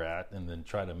where they're at and then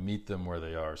try to meet them where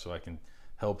they are, so I can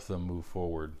help them move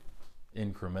forward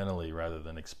incrementally rather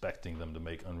than expecting them to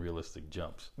make unrealistic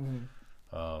jumps.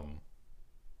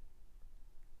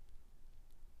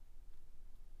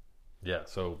 Yeah,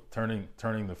 so turning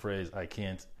the phrase "I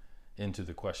can't" into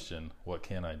the question, what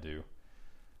can I do?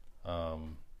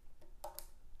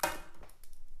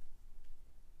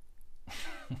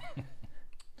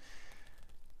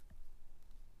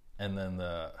 And then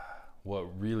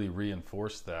what really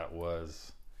reinforced that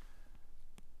was,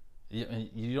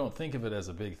 you don't think of it as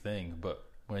a big thing, but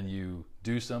when you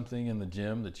do something in the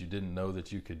gym that you didn't know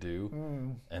that you could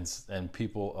do, and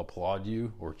people applaud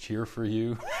you or cheer for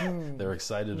you, they're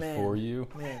excited for you.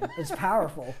 Man, it's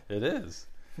powerful. It is.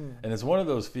 And it's one of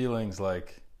those feelings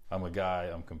like, I'm a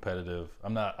guy, I'm competitive.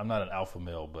 I'm not an alpha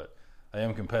male, but I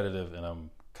am competitive and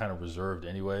I'm kind of reserved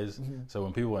anyways. So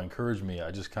when people encourage me, I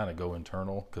just kind of go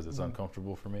internal because it's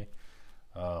uncomfortable for me.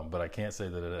 But I can't say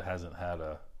that it hasn't had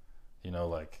a,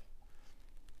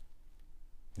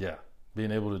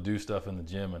 being able to do stuff in the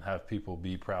gym and have people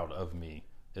be proud of me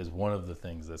is one of the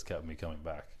things that's kept me coming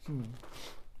back.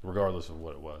 regardless of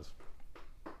what it was.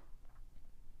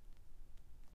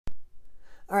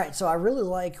 All right, so I really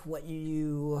like what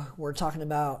you were talking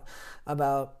about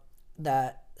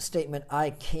that statement,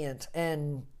 I can't.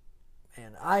 And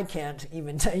I can't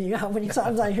even tell you how many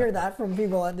times I hear that from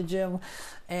people at the gym.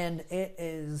 And it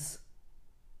is,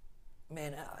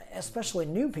 man, especially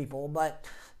new people, but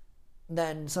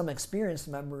then some experienced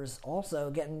members also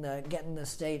getting the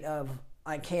state of,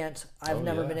 I can't, I've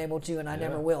never been able to, and I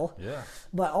never will. Yeah.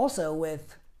 But also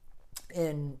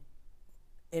in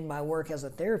my work as a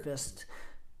therapist,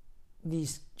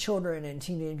 these children and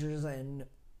teenagers and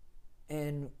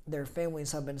their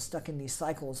families have been stuck in these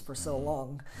cycles for so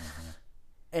long. Mm-hmm.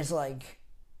 It's like,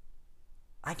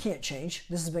 I can't change.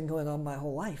 This has been going on my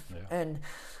whole life. Yeah. And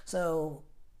so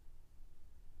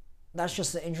that's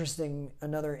just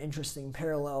another interesting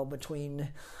parallel between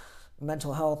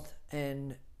mental health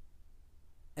and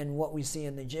what we see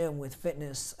in the gym with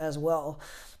fitness as well.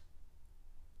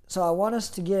 So I want us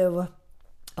to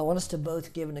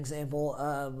both give an example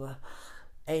of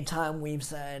a time we've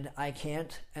said, I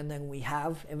can't, and then we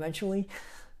have eventually.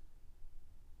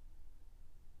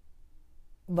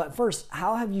 But first,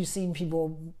 how have you seen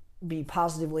people be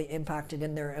positively impacted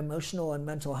in their emotional and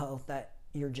mental health at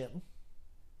your gym?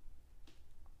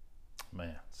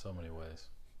 Man, so many ways.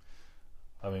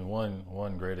 I mean,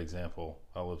 one great example,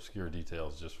 I'll obscure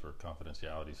details just for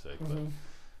confidentiality's sake, but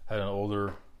had an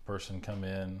older person come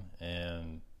in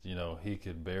and, he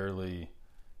could barely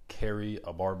carry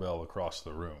a barbell across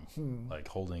the room, like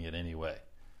holding it anyway.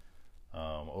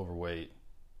 Overweight,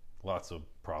 lots of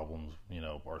problems,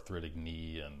 arthritic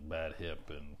knee and bad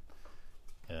hip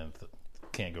and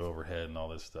can't go overhead and all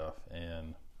this stuff.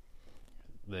 And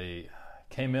they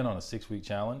came in on a 6-week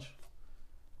challenge.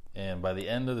 And by the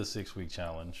end of the 6-week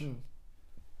challenge,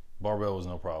 barbell was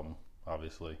no problem,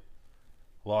 obviously.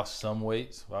 Lost some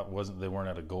weight. They weren't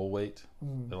at a goal weight.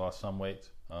 They lost some weight.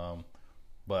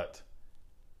 But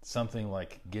something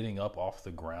like getting up off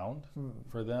the ground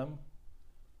for them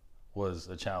was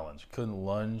a challenge. Couldn't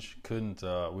lunge.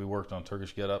 We worked on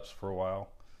Turkish get-ups for a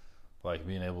while. Like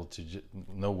being able to,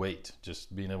 no weight,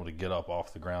 just being able to get up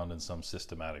off the ground in some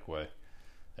systematic way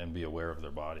and be aware of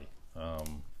their body.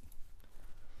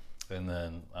 And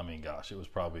then, it was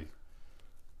probably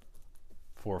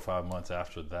 4 or 5 months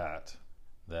after that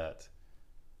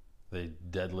they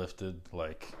deadlifted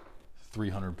like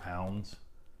 300 pounds.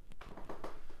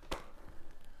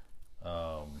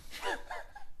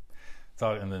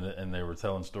 And they were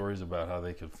telling stories about how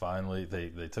they could finally,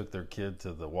 they took their kid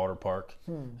to the water park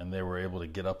and they were able to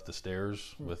get up the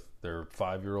stairs with their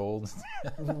 5-year-old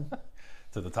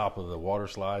to the top of the water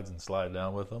slides and slide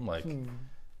down with them. Like,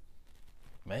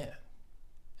 man,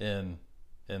 in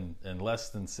less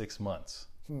than 6 months,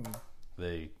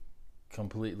 they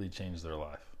completely changed their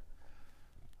life.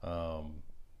 And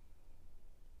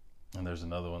there's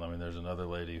another one. There's another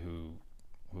lady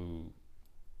who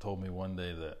told me one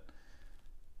day that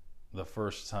the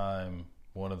first time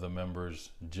one of the members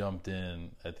jumped in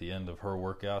at the end of her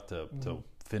workout to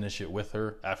finish it with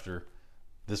her after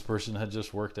this person had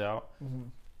just worked out,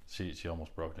 she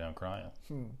almost broke down crying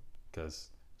because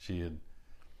she had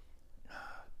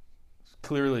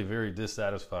clearly very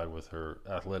dissatisfied with her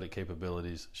athletic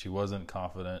capabilities. She wasn't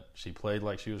confident. She played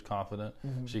like she was confident.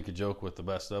 She could joke with the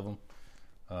best of them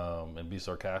and be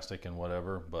sarcastic and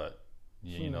whatever, but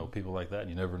people like that,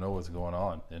 you never know what's going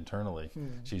on internally.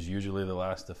 She's usually the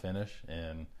last to finish,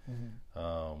 and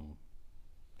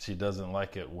she doesn't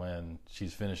like it when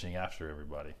she's finishing after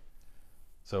everybody.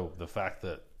 So the fact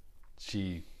that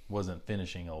she wasn't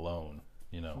finishing alone,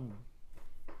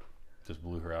 just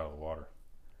blew her out of the water.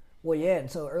 Well, yeah, and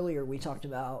so earlier we talked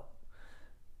about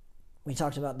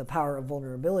the power of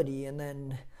vulnerability, and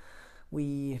then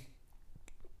we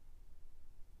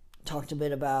talked a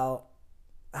bit about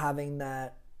having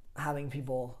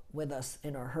people with us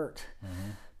in our hurt,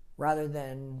 rather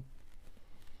than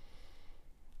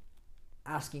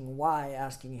asking why,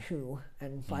 asking who,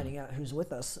 and finding out who's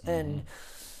with us.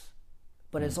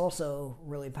 But it's also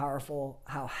really powerful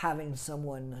how having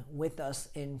someone with us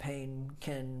in pain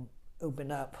can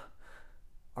open up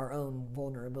our own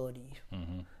vulnerability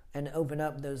and open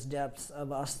up those depths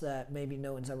of us that maybe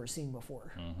no one's ever seen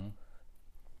before.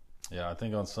 Yeah, I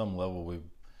think on some level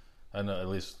I know, at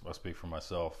least I speak for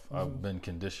myself, I've been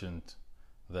conditioned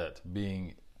that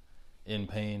being in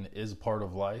pain is part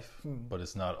of life, but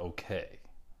it's not okay.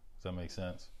 Does that make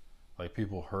sense? Like,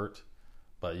 people hurt,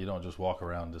 but you don't just walk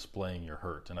around displaying your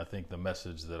hurt. And I think the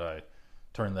message that I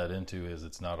turned that into is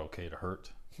it's not okay to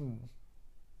hurt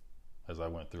as I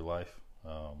went through life.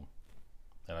 And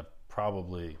I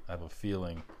have a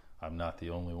feeling I'm not the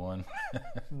only one.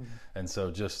 And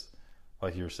so just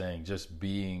like you were saying, just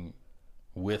being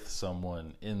with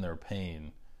someone in their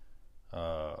pain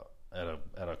at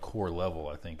a core level,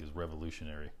 I think, is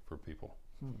revolutionary for people.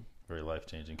 Very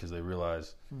life-changing, because they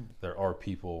realize there are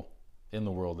people in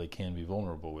the world they can be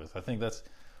vulnerable with. I think that's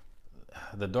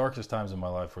the darkest times in my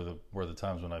life were the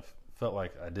times when I felt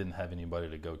like I didn't have anybody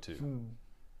to go to.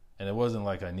 And it wasn't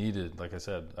like I needed, like I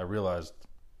said, I realized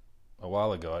a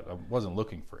while ago, I wasn't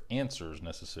looking for answers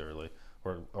necessarily,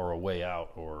 or a way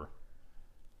out, or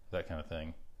that kind of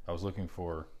thing. I was looking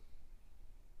for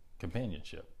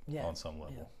companionship on some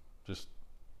level. Yeah. Just,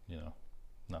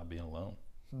 not being alone.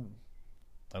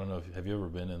 I don't know, have you ever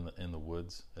been in the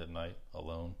woods at night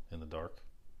alone in the dark?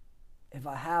 If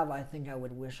I have, I think I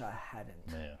would wish I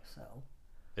hadn't. Man. So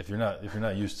if you're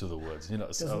not used to the woods, does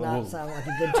not sound like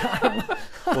a good time.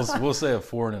 we'll say a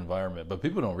foreign environment, but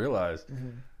people don't realize,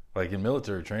 like in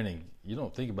military training, you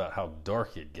don't think about how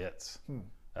dark it gets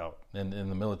out. And in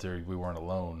the military, we weren't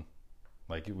alone.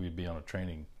 Like we'd be on a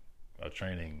training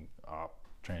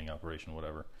operation,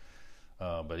 whatever.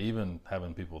 But even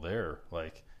having people there,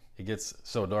 like it gets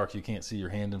so dark you can't see your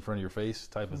hand in front of your face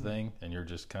type of thing, and you're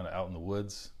just kind of out in the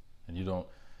woods, and you don't.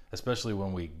 Especially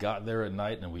when we got there at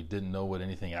night and we didn't know what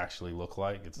anything actually looked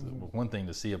like. It's one thing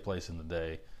to see a place in the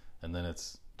day, and then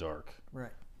it's dark.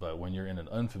 Right. But when you're in an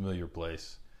unfamiliar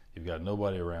place, you've got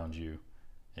nobody around you,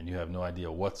 and you have no idea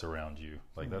what's around you.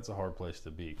 Like that's a hard place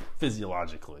to be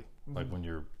physiologically. Like when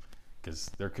you're,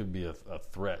 because there could be a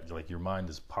threat. Like your mind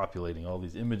is populating all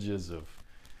these images of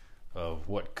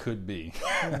what could be,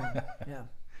 Yeah.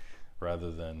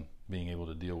 rather than being able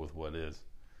to deal with what is.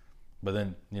 But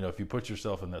then, if you put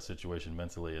yourself in that situation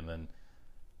mentally,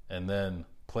 and then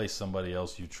place somebody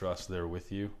else you trust there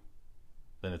with you,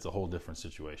 then it's a whole different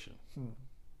situation.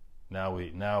 Now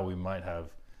we might have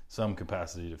some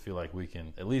capacity to feel like we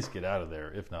can at least get out of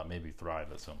there, if not maybe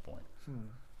thrive at some point.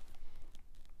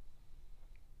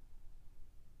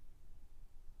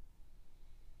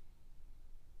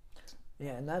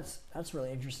 Yeah, and that's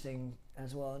really interesting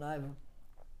as well. And I've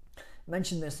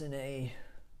mentioned this in a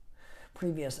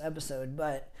previous episode,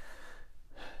 but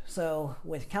so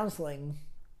with counseling,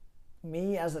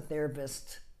 me as a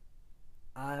therapist,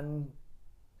 I'm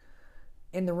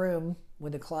in the room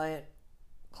with a client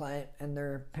and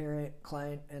their parent,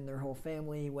 client and their whole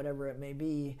family, whatever it may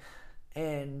be,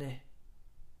 and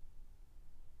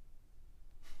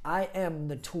I am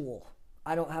the tool.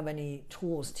 I don't have any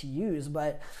tools to use,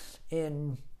 but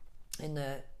in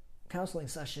the counseling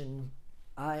session,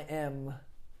 I am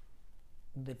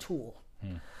the tool.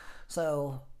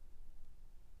 So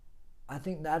I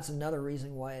think that's another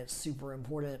reason why it's super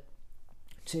important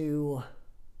to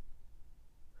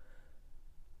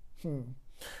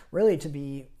really to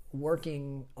be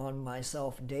working on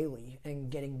myself daily and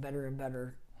getting better and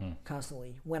better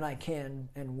constantly when I can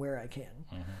and where I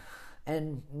can.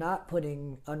 And not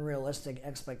putting unrealistic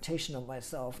expectation on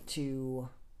myself to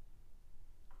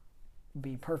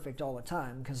be perfect all the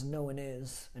time, because no one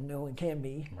is and no one can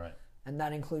be. Right. And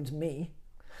that includes me.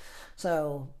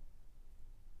 So,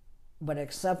 but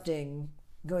accepting,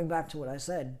 going back to what I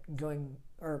said,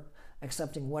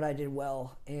 accepting what I did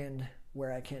well and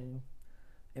where I can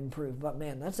improve. But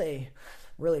man, that's a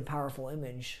really powerful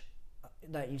image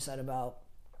that you said about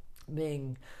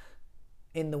being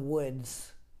in the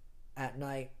woods at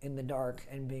night in the dark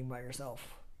and being by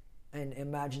yourself. And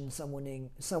imagine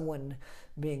someone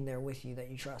being there with you that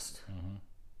you trust.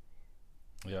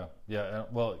 Yeah.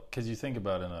 Well, because you think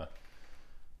about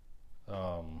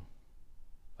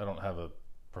I don't have a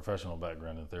professional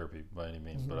background in therapy by any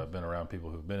means, but I've been around people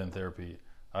who've been in therapy.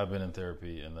 I've been in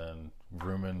therapy, and then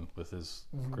Vrooman with his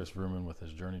Chris Vrooman with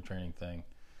his journey training thing.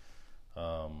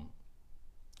 I've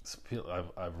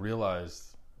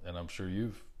realized, and I'm sure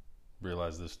you've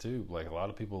realized this too. Like a lot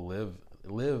of people live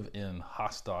in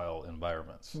hostile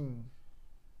environments, and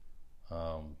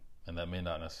that may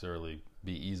not necessarily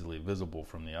be easily visible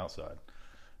from the outside.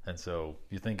 And so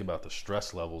you think about the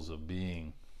stress levels of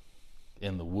being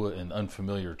in the wood in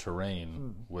unfamiliar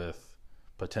terrain with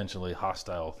potentially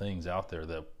hostile things out there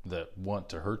that want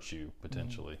to hurt you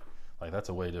potentially. Like that's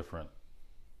a way different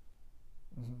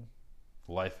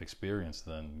life experience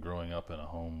than growing up in a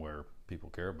home where people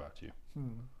care about you.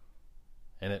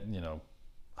 And it,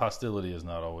 hostility is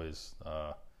not always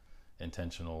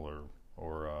intentional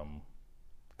or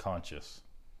conscious,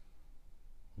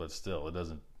 but still it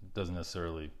doesn't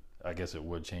necessarily, I guess it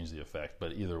would change the effect,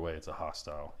 but either way it's a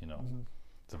hostile,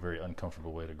 it's a very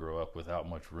uncomfortable way to grow up without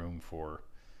much room for,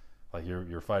 like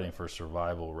you're fighting for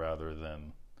survival rather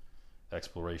than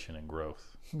exploration and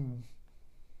growth.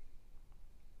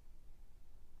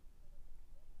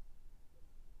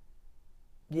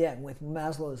 with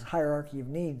Maslow's hierarchy of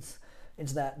needs,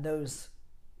 it's that those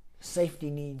safety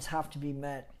needs have to be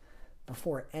met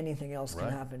before anything else can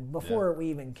happen. Before we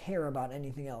even care about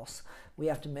anything else, we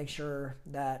have to make sure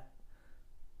that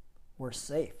we're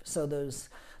safe. So those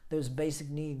basic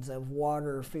needs of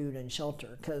water, food, and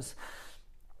shelter. Because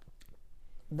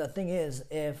the thing is,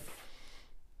 if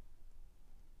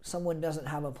someone doesn't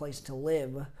have a place to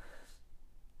live,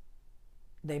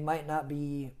 they might not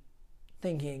be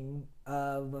thinking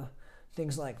of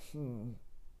things like,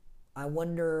 I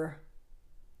wonder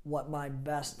what my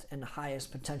best and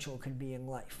highest potential could be in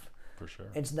life. For sure.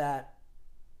 It's that's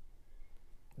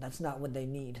not what they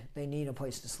need. They need a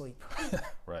place to sleep.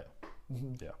 Right.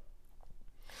 Mm-hmm. Yeah.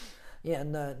 Yeah,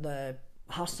 and the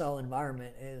hostile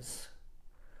environment is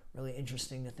really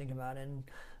interesting to think about. And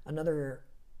another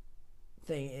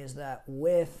thing is that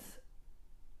with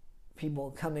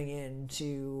people coming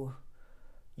into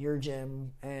your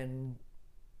gym, and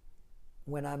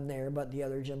when I'm there, but the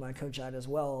other gym I coach at as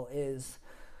well, is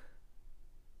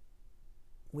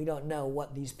we don't know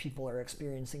what these people are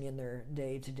experiencing in their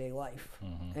day-to-day life.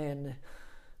 Mm-hmm. And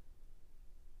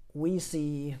we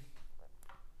see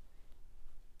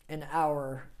an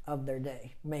hour of their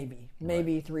day, maybe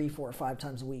right. 3, 4, 5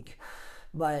 times a week.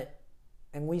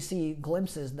 And we see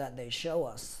glimpses that they show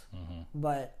us. Mm-hmm.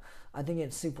 But I think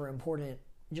it's super important,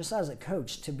 just as a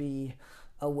coach, to be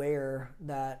aware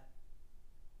that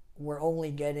we're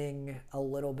only getting a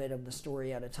little bit of the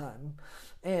story at a time.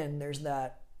 And there's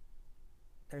that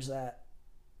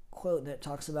quote that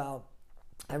talks about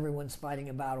everyone's fighting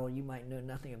a battle you might know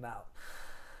nothing about.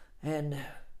 And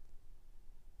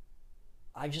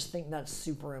I just think that's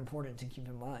super important to keep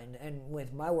in mind. And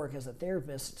with my work as a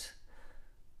therapist,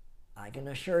 I can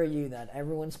assure you that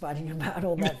everyone's fighting a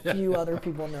battle that few other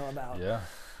people know about. Yeah.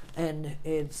 And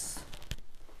it's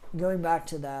going back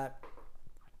to that,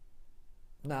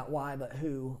 not why, but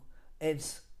who.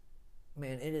 It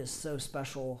is so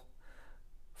special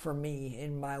for me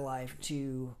in my life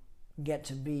to get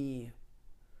to be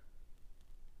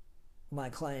my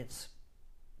client's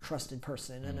trusted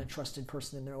person and a trusted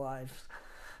person in their lives.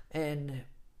 And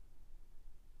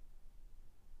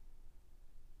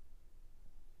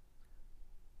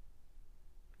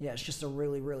yeah, it's just a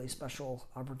really, really special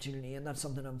opportunity, and that's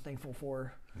something I'm thankful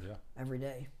for every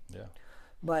day. Yeah.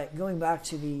 But going back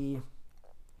to the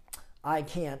I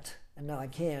can't, and now I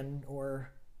can,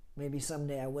 or maybe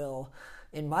someday I will,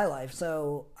 in my life.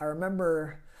 So I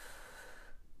remember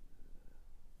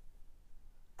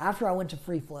after I went to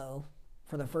Free Flow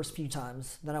for the first few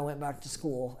times, then I went back to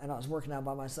school and I was working out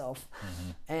by myself.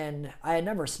 Mm-hmm. And I had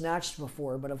never snatched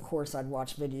before, but of course I'd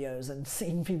watched videos and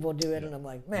seen people do it, and I'm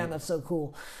like, man, that's so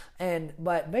cool.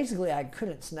 But basically I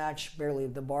couldn't snatch barely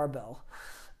the barbell,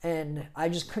 and I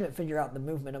just couldn't figure out the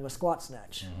movement of a squat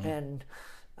snatch. Mm-hmm.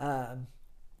 And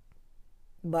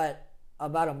but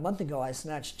about a month ago I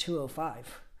snatched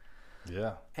 205.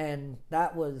 Yeah. And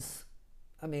that was,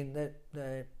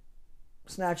 the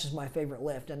snatch is my favorite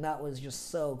lift, and that was just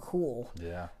so cool.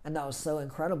 Yeah. And that was so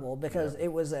incredible because it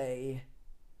was a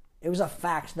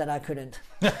fact that I couldn't.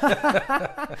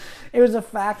 It was a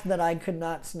fact that I could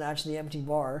not snatch the empty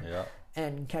bar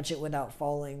and catch it without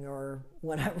falling or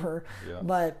whatever. Yeah.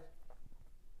 But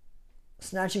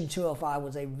snatching 205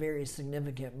 was a very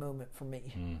significant moment for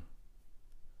me.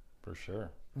 For sure.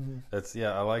 Mm-hmm.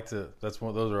 I like to. Those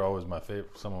are always my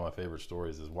favorite. Some of my favorite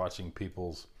stories is watching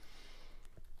people's,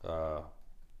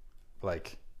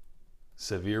 like,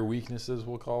 severe weaknesses.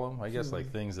 We'll call them. I guess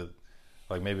like things that,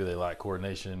 like maybe they lack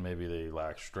coordination, maybe they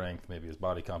lack strength, maybe it's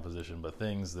body composition, but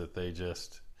things that they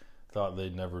just thought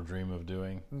they'd never dream of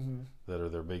doing, that are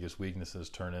their biggest weaknesses,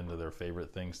 turn into their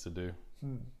favorite things to do.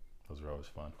 Those are always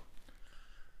fun.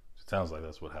 It sounds like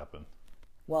that's what happened.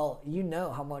 Well, you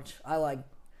know how much I like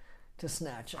to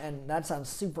snatch, and that sounds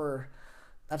super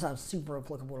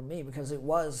applicable to me, because it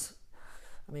was,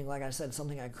 like I said,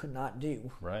 something I could not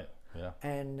do. Right. Yeah.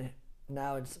 And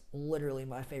now it's literally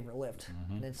my favorite lift,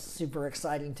 and it's super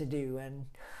exciting to do. And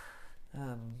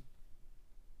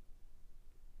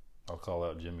I'll call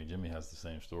out Jimmy. Jimmy has the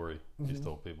same story. He's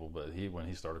told people, but when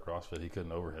he started CrossFit, he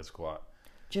couldn't overhead squat.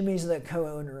 Jimmy's the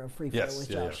co-owner of Free Flow with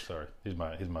Josh. Yes, sorry. He's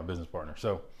my business partner.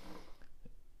 So,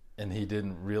 and he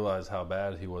didn't realize how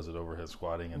bad he was at overhead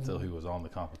squatting until he was on the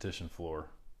competition floor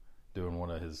doing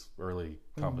one of his early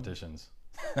competitions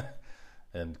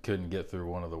and couldn't get through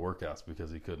one of the workouts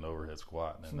because he couldn't overhead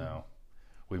squat. And now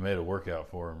we made a workout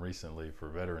for him recently for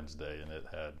Veterans Day, and it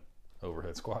had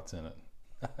overhead squats in it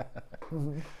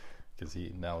because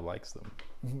he now likes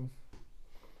them.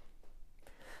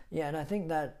 Yeah, and I think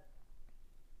that,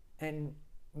 and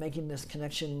making this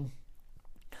connection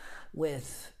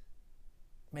with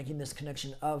making this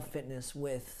connection of fitness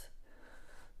with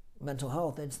mental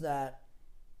health. It's that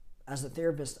as a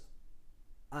therapist,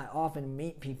 I often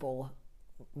meet people,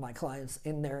 my clients,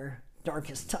 in their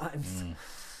darkest times.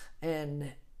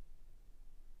 And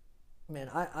man,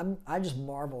 I just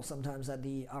marvel sometimes at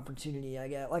the opportunity I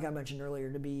get, like I mentioned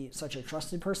earlier, to be such a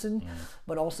trusted person,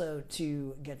 but also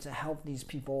to get to help these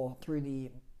people through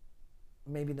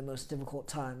maybe the most difficult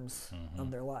times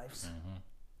of their lives.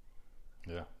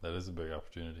 Yeah, that is a big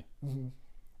opportunity.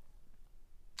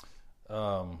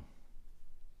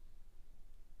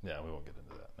 Yeah, we won't get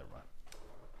into that. Never mind.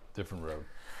 Different road.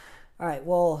 All right,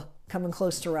 well, coming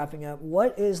close to wrapping up,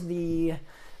 what is the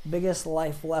biggest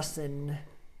life lesson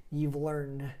you've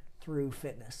learned through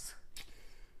fitness?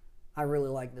 I really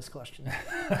like this question.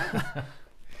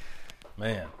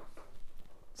 Man.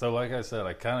 So like I said,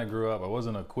 I kind of grew up, I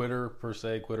wasn't a quitter per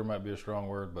se. Quitter might be a strong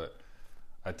word, but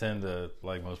I tend to,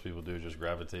 like most people do, just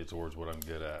gravitate towards what I'm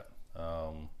good at.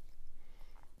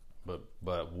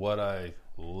 But what I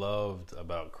loved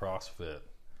about CrossFit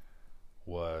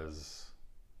was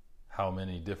how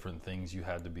many different things you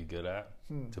had to be good at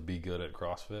to be good at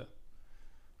CrossFit.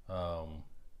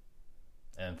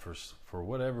 And for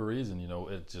whatever reason,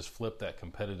 it just flipped that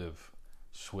competitive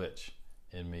switch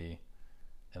in me.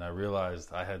 And I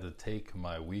realized I had to take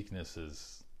my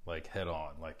weaknesses like head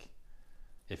on. Like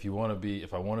if I want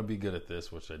to be good at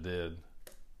this, which I did,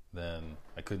 then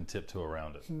I couldn't tiptoe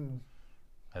around it.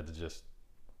 I had to just,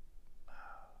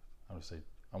 I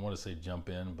want to say jump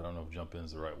in, but I don't know if jump in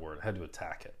is the right word. I had to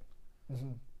attack it.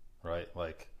 Right?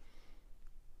 Like,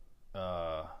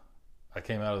 I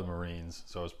came out of the Marines,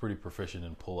 so I was pretty proficient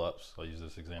in pull-ups. I'll use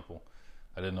this example.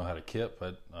 I didn't know how to kip,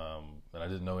 and I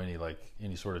didn't know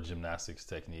any sort of gymnastics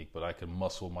technique, but I could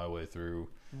muscle my way through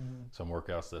some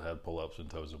workouts that had pull-ups and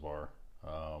toes to bar.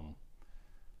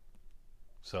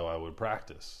 So I would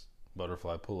practice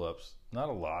butterfly pull-ups, not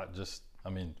a lot,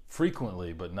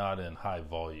 frequently, but not in high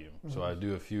volume. So I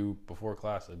do a few before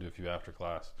class, I do a few after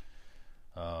class.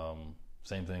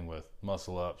 Same thing with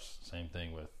muscle ups, same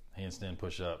thing with handstand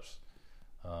push-ups,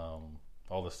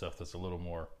 all the stuff that's a little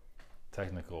more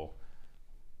technical.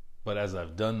 But as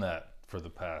I've done that for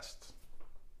the past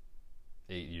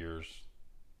 8 years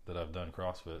that I've done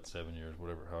CrossFit, 7 years,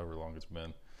 however long it's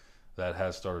been, that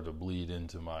has started to bleed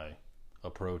into my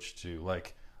approach to,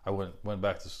 like, I went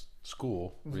back to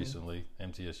school recently,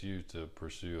 MTSU, to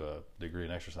pursue a degree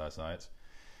in exercise science.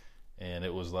 And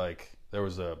it was like, there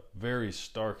was a very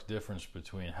stark difference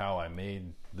between how I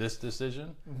made this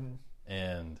decision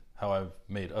and how I've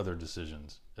made other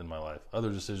decisions in my life.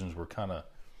 Other decisions were kind of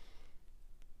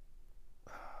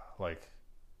like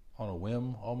on a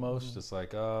whim almost. It's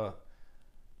like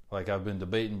I've been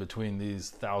debating between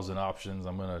these 1,000 options.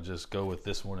 I'm going to just go with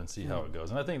this one and see how it goes.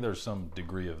 And I think there's some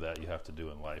degree of that you have to do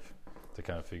in life to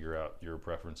kind of figure out your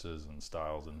preferences and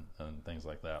styles and things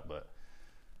like that. But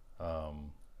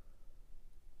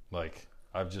like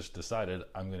I've just decided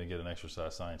I'm going to get an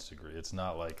exercise science degree. It's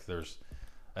not like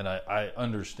and I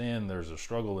understand there's a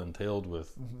struggle entailed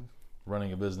with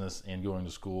running a business and going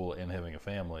to school and having a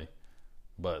family,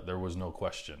 but there was no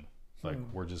question. Like,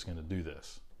 we're just going to do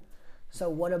this. So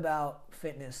what about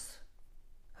fitness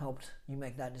helped you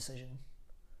make that decision?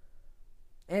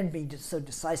 And be just so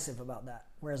decisive about that,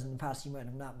 whereas in the past you might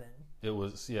have not been.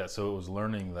 So it was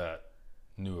learning that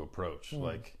new approach.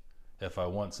 Like, if I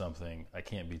want something, I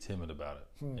can't be timid about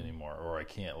it anymore, or I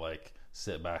can't like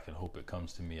sit back and hope it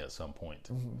comes to me at some point.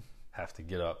 Have to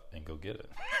get up and go get it.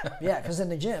 Yeah, because in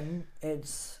the gym,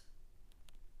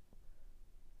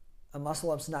 a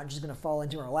muscle up's not just going to fall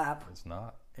into our lap. It's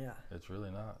not. Yeah, it's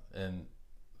really not. And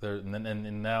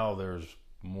now there's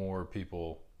more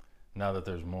people. Now that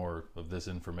there's more of this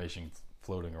information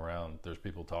floating around, there's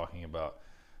people talking about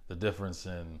the difference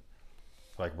in,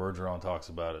 like Bergeron talks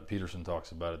about it, Peterson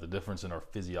talks about it, the difference in our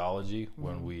physiology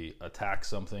when we attack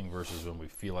something versus when we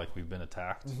feel like we've been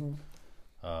attacked,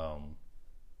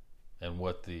 and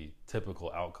what the typical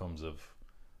outcomes of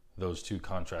those two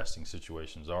contrasting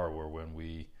situations are, where when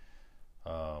we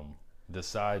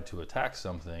decide to attack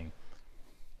something,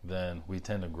 then we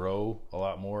tend to grow a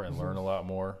lot more and learn a lot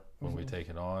more when we take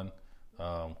it on.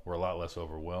 We're a lot less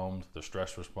overwhelmed. The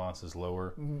stress response is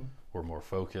lower. We're more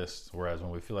focused. Whereas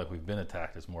when we feel like we've been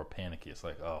attacked, it's more panicky. It's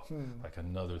like, like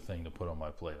another thing to put on my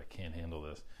plate. I can't handle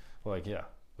this. Well, like, yeah,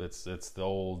 it's the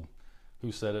old,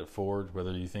 who said it, Ford,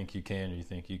 whether you think you can or you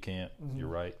think you can't, you're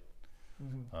right.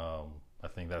 I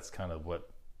think that's kind of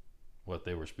what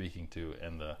they were speaking to.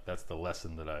 And that's the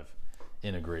lesson that I've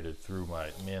integrated through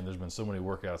there's been so many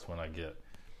workouts when I get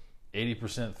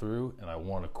 80% through and I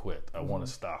want to quit. I want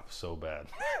to stop so bad.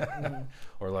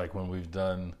 Or like when we've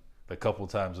done the couple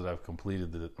times that I've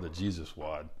completed the Jesus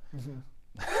WOD,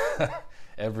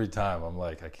 every time I'm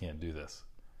like, I can't do this.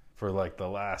 For like the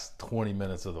last 20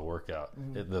 minutes of the workout,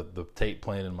 the tape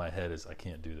playing in my head is, I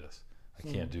can't do this.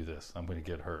 I can't do this. I'm going to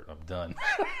get hurt. I'm done.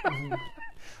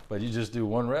 But you just do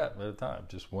one rep at a time,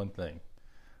 just one thing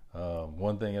at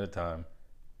a time,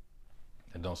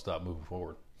 and don't stop moving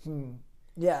forward.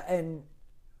 Yeah, and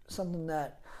something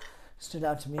that stood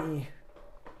out to me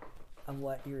of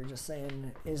what you were just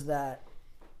saying is that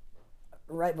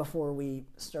right before we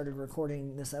started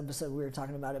recording this episode, we were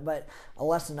talking about it, but a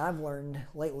lesson I've learned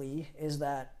lately is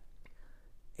that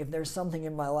if there's something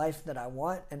in my life that I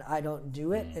want and I don't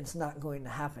do it, it's not going to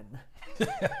happen.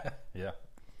 Yeah.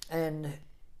 And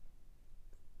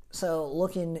so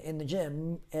looking in the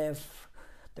gym, if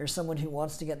there's someone who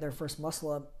wants to get their first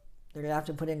muscle up, they're going to have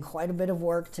to put in quite a bit of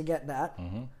work to get that.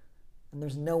 And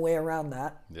there's no way around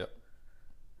that. Yep.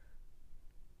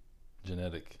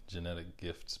 Genetic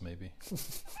gifts, maybe.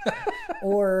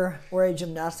 or a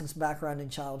gymnastics background in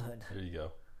childhood. There you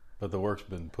go. But the work's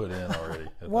been put in already.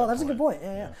 Well, that's a good point.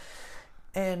 Yeah.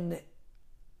 And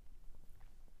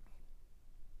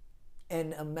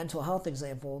a mental health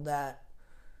example that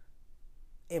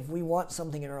if we want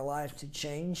something in our life to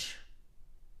change,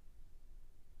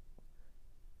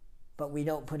 but we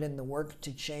don't put in the work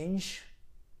to change,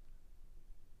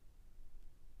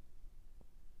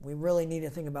 we really need to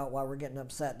think about why we're getting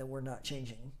upset that we're not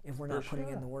changing if we're not putting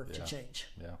in the work to change.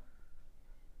 Yeah.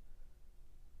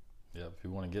 Yeah, if you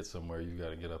want to get somewhere, you've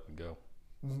got to get up and go.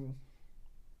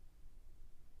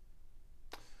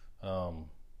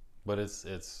 But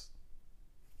it's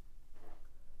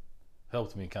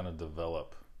helped me kind of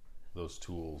develop those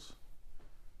tools,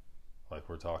 like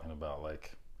we're talking about.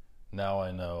 Like, now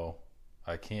I know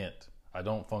I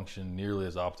don't function nearly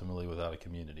as optimally without a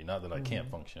community. Not that I can't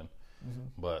function,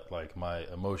 but like my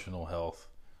emotional health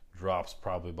drops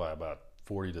probably by about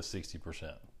 40 to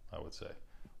 60%, I would say,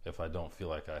 if I don't feel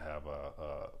like I have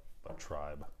a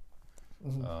tribe.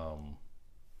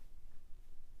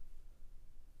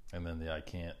 And then the I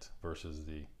can't versus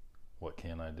the what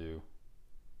can I do.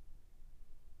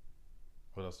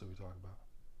 What else did we talk about?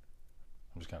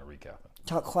 I'm just kind of recapping.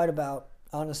 Talk quite about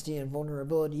honesty and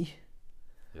vulnerability.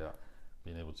 Yeah.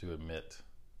 Being able to admit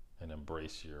and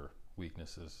embrace your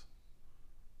weaknesses.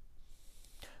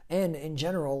 And in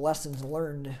general, lessons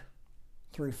learned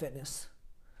through fitness.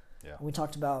 Yeah. We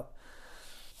talked about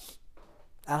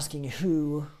asking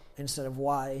who instead of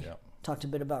why. Yeah. Talked a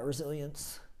bit about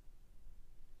resilience.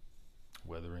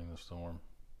 Weathering the storm.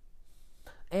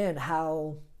 And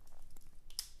how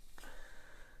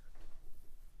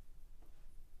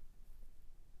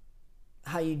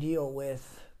you deal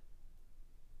with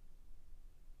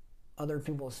other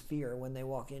people's fear when they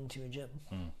walk into a gym.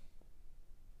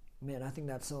 Man, I think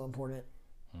that's so important.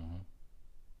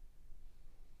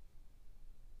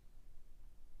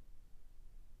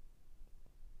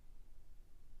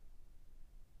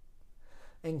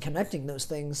 And connecting those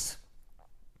things,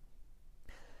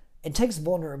 it takes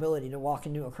vulnerability to walk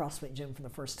into a CrossFit gym for the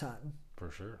first time. For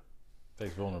sure. It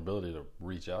takes vulnerability to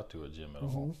reach out to a gym at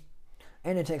all.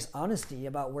 And it takes honesty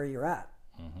about where you're at.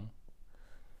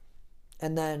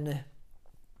 And then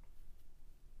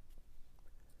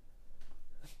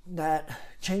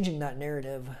changing that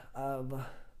narrative of,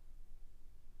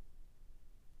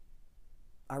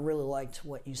 I really liked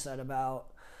what you said about,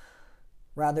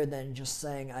 rather than just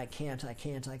saying, I can't.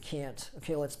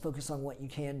 Okay, let's focus on what you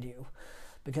can do.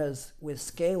 Because with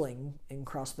scaling in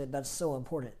CrossFit, that's so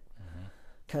important.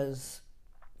 Because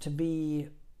to be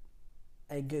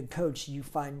a good coach, you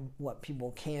find what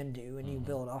people can do and you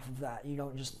build off of that. You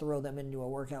don't just throw them into a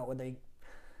workout where they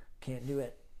can't do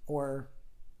it or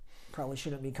probably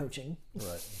shouldn't be coaching.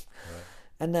 Right.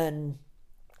 And then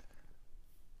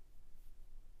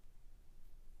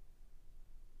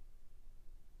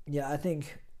I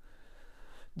think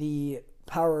the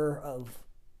power of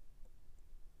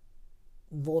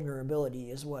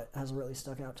vulnerability is what has really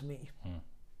stuck out to me.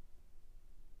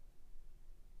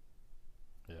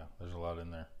 Yeah, there's a lot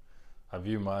in there. I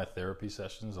view my therapy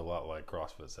sessions a lot like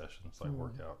CrossFit sessions, like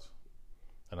workouts.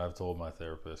 And I've told my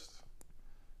therapist,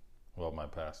 well, my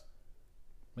past,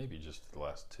 maybe just the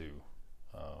last two,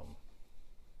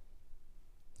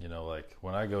 like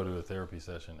when I go to a therapy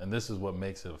session, and this is what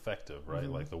makes it effective, right?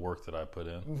 Like the work that I put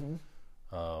in.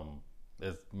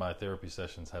 My therapy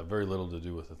sessions have very little to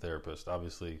do with the therapist.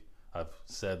 Obviously, I've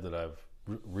said that I've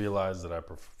realized that I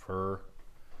prefer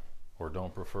or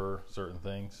don't prefer certain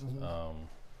things.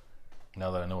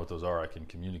 Now that I know what those are, I can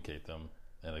communicate them.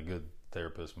 And a good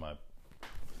therapist, my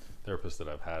therapists that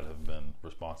I've had have been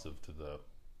responsive to the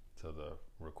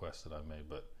requests that I've made.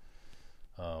 But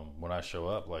when I show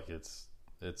up, like it's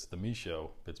the me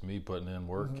show. It's me putting in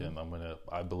work, and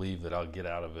I believe that I'll get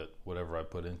out of it whatever I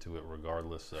put into it,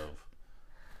 regardless of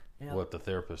what the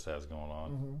therapist has going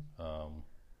on.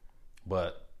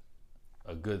 But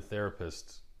a good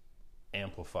therapist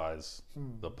amplifies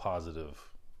the positive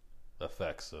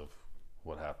effects of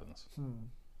what happens.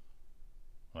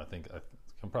 I think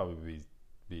can probably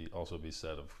be also be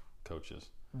said of coaches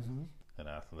and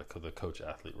the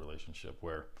coach-athlete relationship,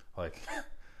 where like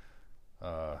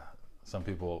some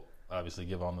people obviously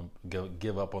give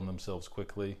up on themselves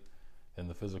quickly in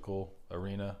the physical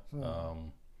arena.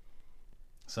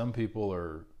 Some people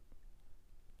are,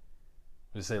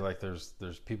 we say, like there's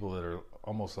people that are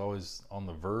almost always on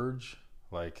the verge,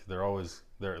 like they're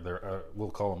we'll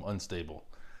call them unstable.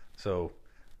 So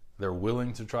they're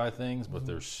willing to try things, but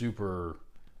they're super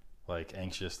like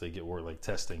anxious. They get like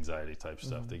test anxiety type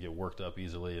stuff. They get worked up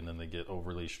easily, and then they get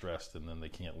overly stressed, and then they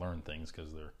can't learn things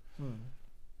because they're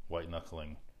white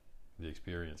knuckling the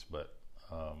experience. But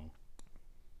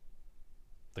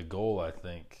the goal, I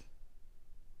think,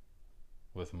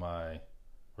 with my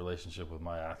relationship with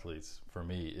my athletes, for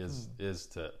me, is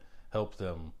to help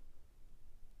them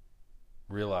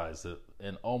realize that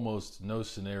in almost no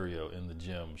scenario in the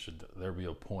gym should there be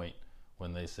a point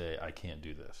when they say, I can't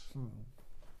do this.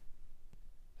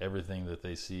 Everything that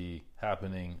they see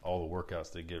happening, all the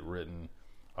workouts that get written,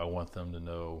 I want them to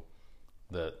know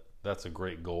that that's a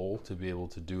great goal, to be able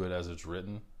to do it as it's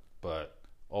written, but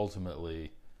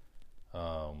ultimately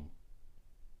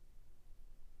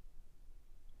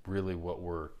really what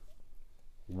we're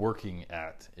working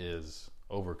at is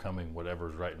overcoming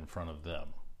whatever's right in front of them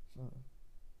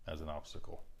as an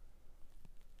obstacle.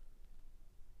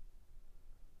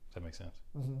 Does that make sense?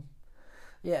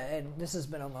 Yeah, and this has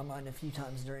been on my mind a few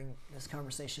times during this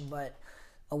conversation, but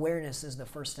awareness is the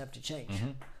first step to change.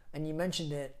 And you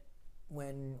mentioned it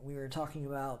when we were talking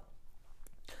about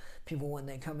people when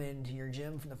they come into your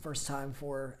gym for the first time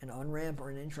for an on-ramp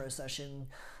or an intro session,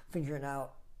 figuring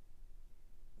out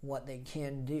what they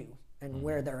can do and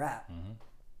where they're at. I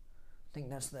think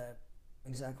that's the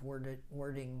exact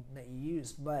wording that you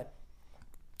used, but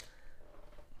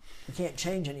we can't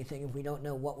change anything if we don't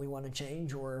know what we want to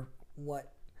change or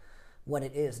what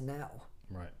it is now.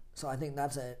 Right. So I think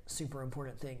that's a super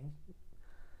important thing.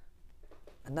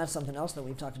 And that's something else that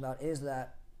we've talked about, is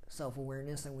that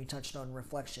self-awareness, and we touched on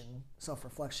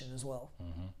self-reflection as well.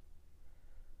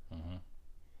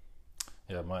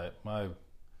 Yeah,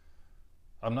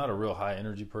 I'm not a real high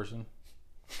energy person.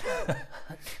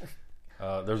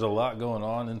 There's a lot going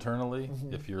on internally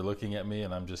if you're looking at me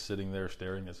and I'm just sitting there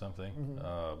staring at something.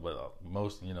 But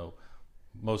most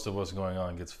of what's going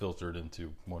on gets filtered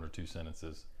into one or two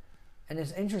sentences. And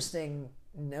it's interesting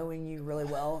knowing you really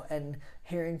well and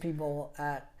hearing people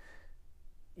at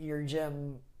your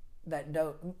gym that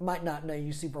might not know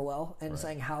you super well, and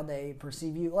saying how they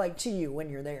perceive you, like to you when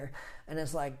you're there. And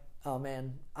it's like, oh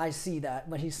man, I see that,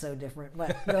 but he's so different.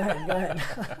 But go ahead.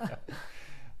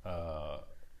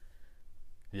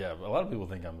 Yeah, a lot of people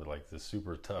think I'm like this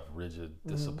super tough, rigid,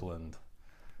 disciplined.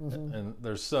 And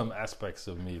there's some aspects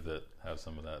of me that have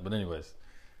some of that. But anyways,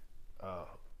 a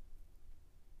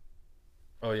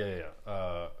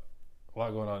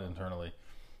lot going on internally.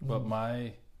 But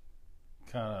my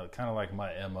kind of like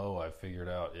my MO I figured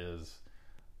out is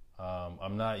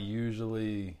I'm not a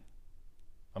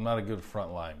good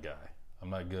frontline guy. I'm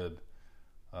not good.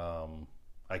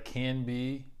 I can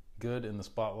be good in the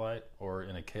spotlight or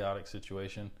in a chaotic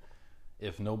situation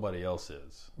if nobody else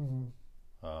is.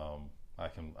 I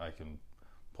can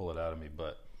pull it out of me,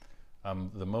 but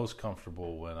I'm the most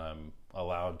comfortable when I'm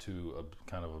allowed to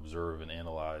kind of observe and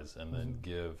analyze, and then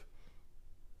give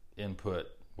input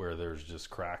where there's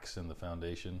just cracks in the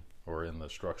foundation or in the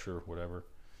structure, whatever.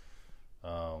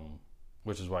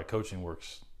 Which is why coaching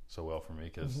works so well for me,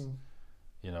 because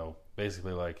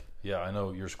basically, like, yeah, I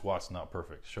know your squat's not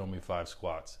perfect. Show me 5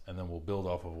 squats, and then we'll build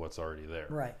off of what's already there.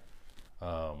 Right.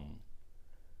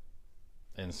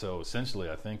 And so essentially,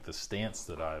 I think the stance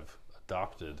that I've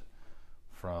adopted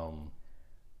from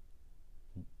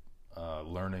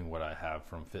learning what I have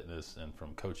from fitness and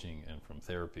from coaching and from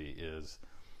therapy is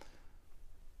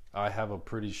I have a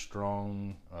pretty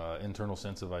strong internal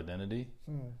sense of identity,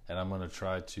 and I'm going to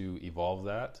try to evolve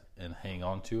that and hang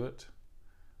on to it,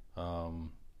 and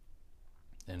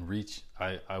reach.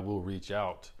 I will reach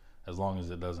out as long as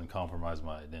it doesn't compromise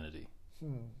my identity.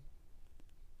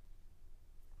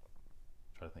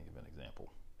 Try to think of an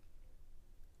example.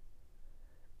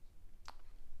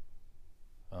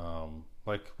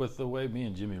 Like with the way me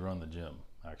and Jimmy run the gym,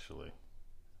 actually.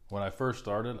 When I first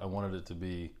started, I wanted it to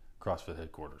be CrossFit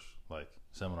headquarters, like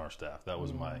seminar staff. That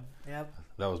was my, Yep.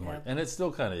 that was my, Yep. and it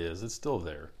still kind of is. It's still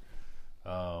there.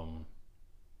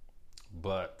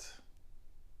 But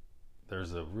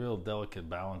there's a real delicate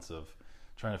balance of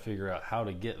trying to figure out how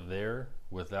to get there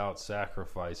without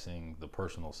sacrificing the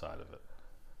personal side of it.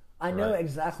 I know Right.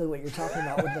 exactly what you're talking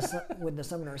about with with the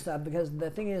seminar stuff, because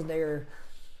the thing is they're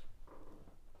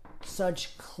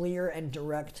such clear and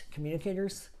direct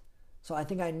communicators. So I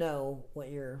think I know what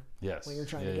you're Yes.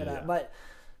 trying Yeah, to get yeah, at, yeah. but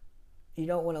you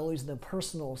don't want to lose the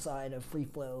personal side of free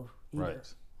flow either,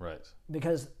 Right. Right.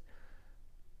 because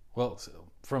Well, so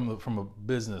from a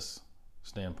business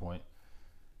standpoint,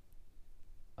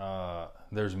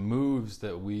 there's moves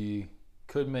that we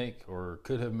could make or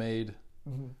could have made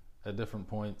at different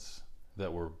points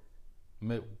that would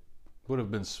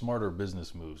have been smarter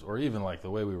business moves, or even like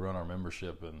the way we run our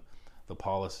membership and the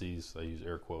policies. I use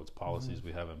air quotes, policies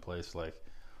we have in place. Like,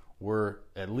 we're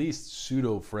at least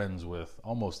pseudo friends with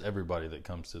almost everybody that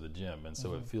comes to the gym, and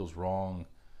so it feels wrong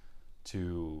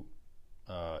to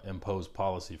impose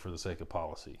policy for the sake of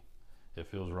policy. It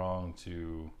feels wrong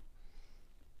to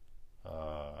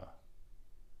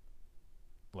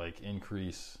like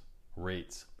increase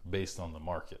rates based on the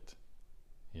market,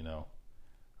 you know.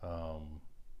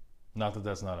 Not that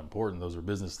that's not important. Those are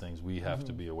business things we have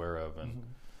to be aware of and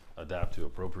adapt to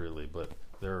appropriately. But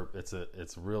it's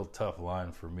a real tough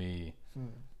line for me,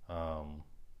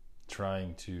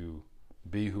 trying to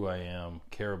be who I am,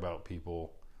 care about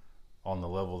people on the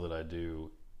level that I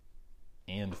do,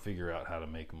 and figure out how to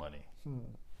make money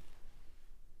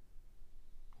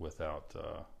without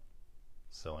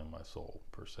selling my soul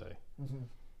per se.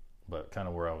 But kind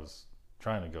of where I was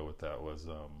trying to go with that was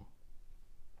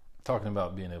talking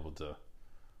about being able to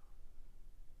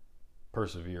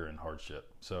persevere in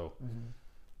hardship. So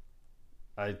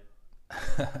I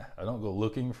I don't go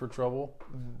looking for trouble.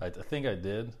 I think I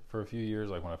did for a few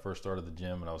years, like when I first started the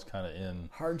gym, and I was kind of in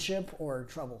hardship or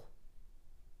trouble.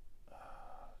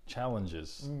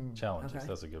 challenges. Okay.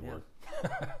 That's a good Yeah.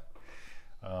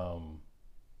 word.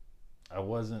 I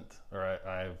wasn't, or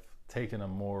I've taken a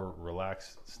more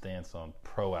relaxed stance on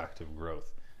proactive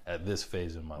growth at this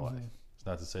phase in my life. It's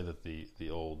not to say that the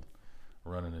old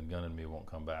running and gunning me won't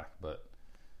come back, but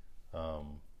I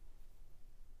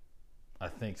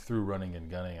think through running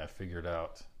and gunning, I figured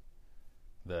out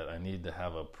that I need to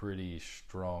have a pretty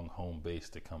strong home base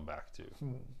to come back to.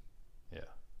 Yeah.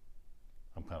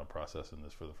 I'm kind of processing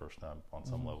this for the first time on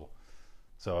some level.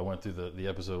 So I went through the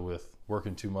episode with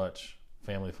working too much,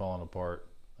 family falling apart,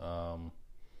 and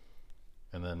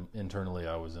then internally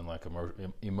I was in like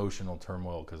emotional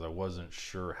turmoil because I wasn't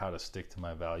sure how to stick to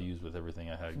my values with everything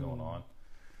I had going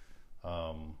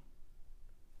on.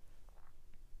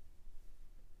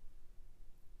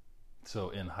 So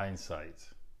in hindsight,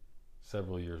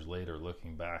 several years later,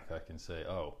 looking back, I can say,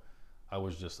 oh, I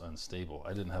was just unstable.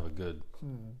 I didn't have a good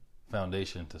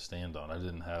foundation to stand on. I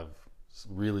didn't have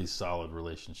really solid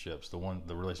relationships. The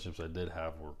relationships I did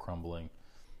have were crumbling,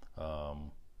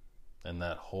 and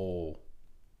that whole,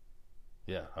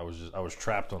 I was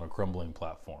trapped on a crumbling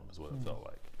platform, is what it felt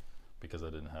like, because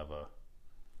I didn't have a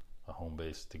home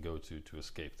base to go to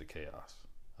escape the chaos.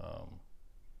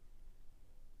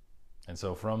 And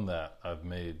so from that, I've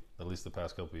made, at least the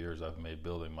past couple of years, I've made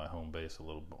building my home base a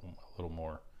lot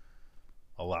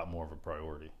more of a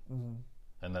priority.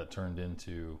 And that turned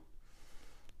into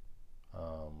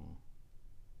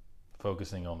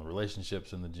focusing on the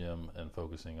relationships in the gym and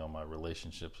focusing on my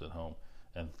relationships at home.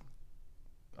 And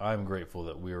I'm grateful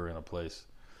that we were in a place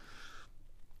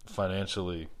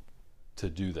financially to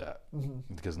do that,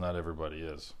 because not everybody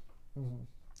is.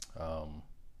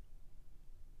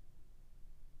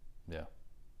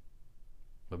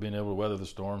 But being able to weather the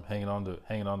storm, hanging on to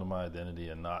my identity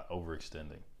and not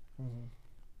overextending,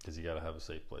 because you got to have a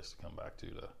safe place to come back to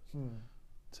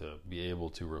be able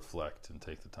to reflect and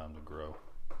take the time to grow.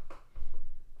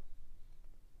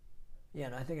 Yeah,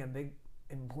 and I think a big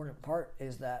important part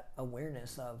is that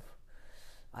awareness of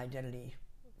identity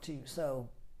too. So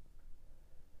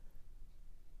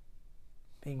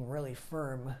being really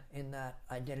firm in that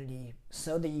identity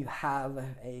so that you have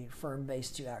a firm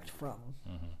base to act from.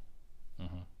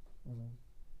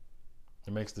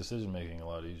 It makes decision making a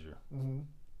lot easier.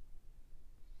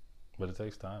 But it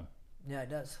takes time. Yeah,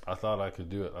 it does. I thought I could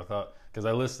do it. I thought, because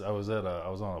it was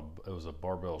a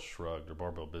Barbell Shrugged or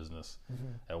Barbell Business.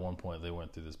 At one point, they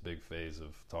went through this big phase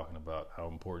of talking about how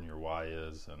important your why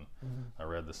is, and I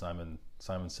read the Simon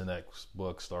Sinek's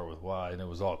book, Start With Why, and it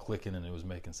was all clicking and it was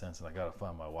making sense, and I got to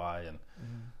find my why. And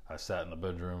I sat in the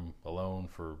bedroom alone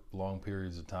for long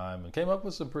periods of time and came up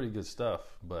with some pretty good stuff.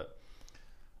 But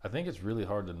I think it's really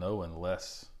hard to know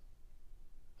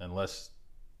unless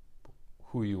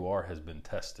who you are has been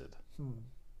tested.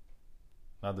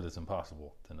 Not that it's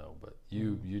impossible to know, but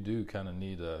you do kind of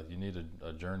need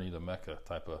a journey to Mecca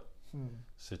type of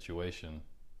situation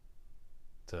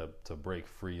to break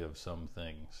free of some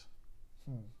things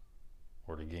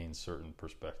or to gain certain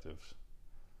perspectives,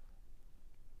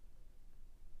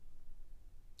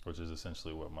 which is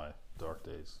essentially what my dark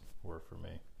days were for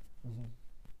me.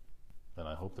 And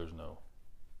I hope there's no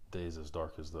days as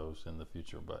dark as those in the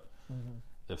future, but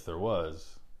if there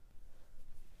was,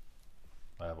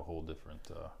 I have a whole different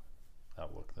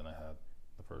outlook than I had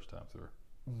the first time through.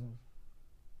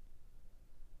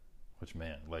 Which,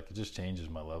 man, like, it just changes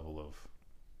my level of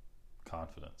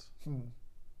confidence.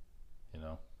 You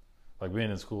know, like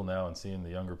being in school now and seeing the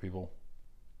younger people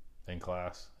in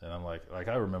class, and I'm like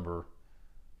I remember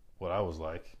what I was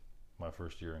like my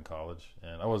first year in college,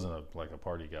 and I wasn't a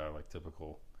party guy, like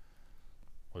typical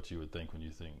what you would think when you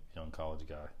think young college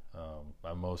guy.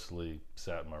 I mostly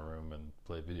sat in my room and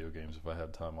played video games if I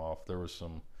had time off. There was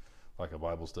some, like, a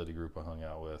Bible study group I hung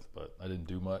out with, but I didn't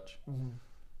do much.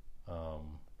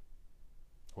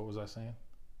 What was I saying?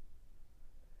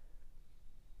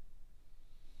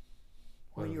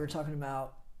 Well, you were talking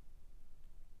about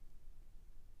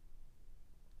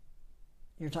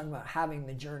having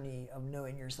the journey of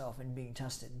knowing yourself and being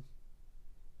tested.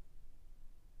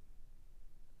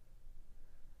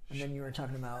 And then you were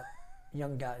talking about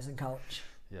young guys in college.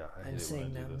 Yeah, I and hate it when I seeing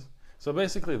do them. this. So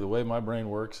basically, the way my brain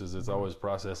works is it's always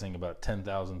processing about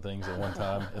 10,000 things at one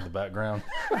time in the background.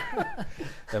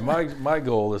 And my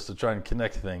goal is to try and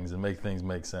connect things and make things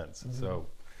make sense. So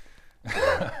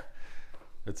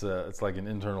it's like an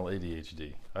internal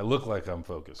ADHD. I look like I'm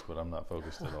focused, but I'm not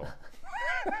focused at all.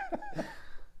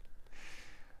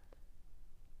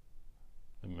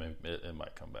 It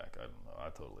might come back. I don't know. I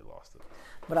totally lost it.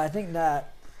 But I think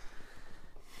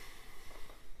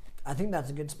that's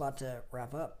a good spot to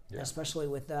wrap up, especially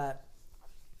with that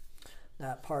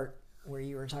part where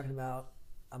you were talking about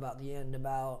the end,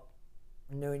 about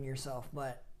knowing yourself,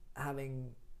 but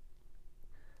having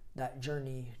that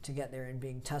journey to get there and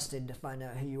being tested to find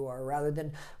out who you are, rather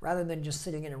than just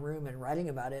sitting in a room and writing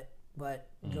about it, but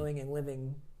going and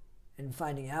living and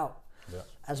finding out,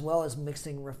 as well as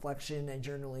mixing reflection and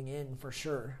journaling in, for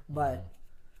sure, but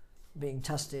being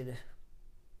tested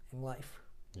in life.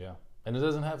 Yeah. And it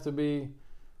doesn't have to be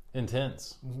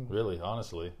intense, really,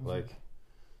 honestly. Like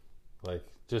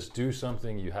just do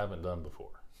something you haven't done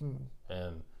before.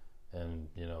 And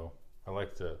you know, I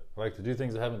like to do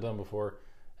things I haven't done before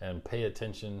and pay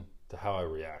attention to how I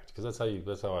react, because that's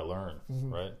how I learn,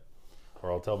 right?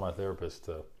 Or I'll tell my therapist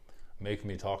to make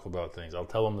me talk about things. I'll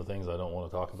tell them the things I don't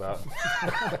want to talk about,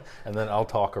 and then I'll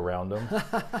talk around them.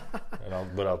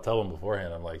 But I'll tell them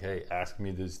beforehand. I'm like, hey, ask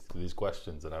me these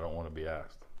questions that I don't want to be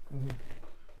asked.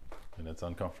 And it's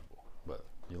uncomfortable, but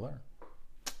you learn.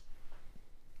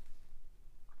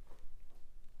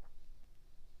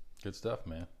 Good stuff,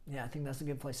 man. Yeah, I think that's a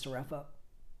good place to wrap up.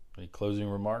 Any closing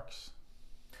remarks?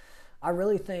 I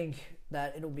really think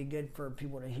that it'll be good for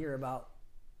people to hear about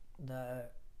the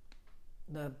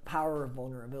power of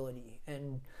vulnerability,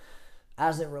 and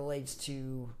as it relates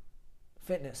to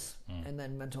fitness and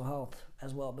then mental health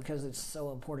as well, because it's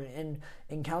so important. And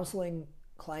in counseling,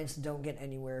 clients don't get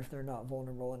anywhere if they're not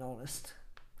vulnerable and honest.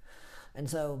 And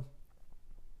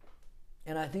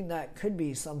I think that could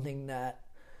be something that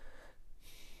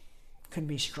could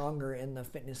be stronger in the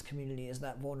fitness community, is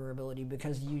that vulnerability,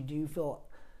 because you do feel,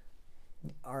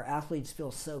 our athletes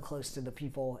feel so close to the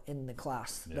people in the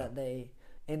class that they,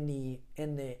 in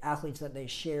the athletes that they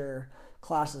share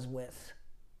classes with.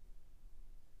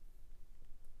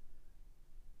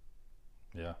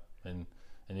 Yeah. And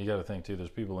you got to think too, there's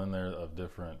people in there of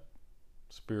different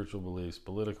spiritual beliefs,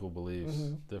 political beliefs,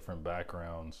 different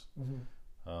backgrounds,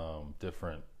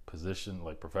 different position,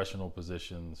 like professional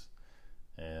positions,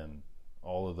 and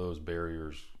all of those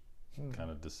barriers kind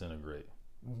of disintegrate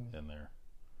in there.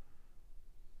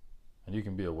 And you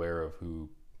can be aware of who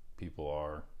people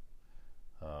are,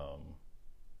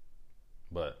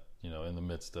 but you know, in the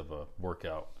midst of a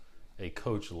workout, a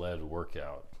coach-led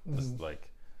workout, it's like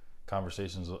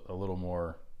conversations a little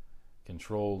more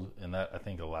controlled, and that I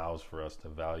think allows for us to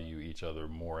value each other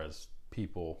more as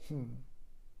people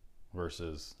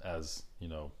versus as, you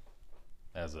know,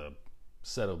 as a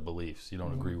set of beliefs. You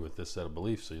don't agree with this set of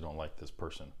beliefs, so you don't like this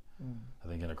person. I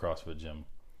think in a CrossFit gym,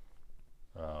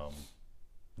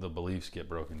 the beliefs get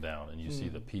broken down and you see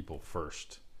the people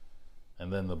first,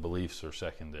 and then the beliefs are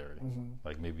secondary.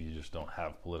 Like maybe you just don't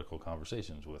have political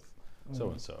conversations with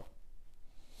so-and-so.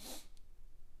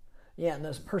 Yeah, and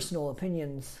those personal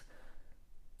opinions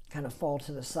kind of fall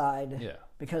to the side Yeah.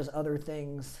 because other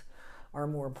things are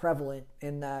more prevalent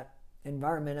in that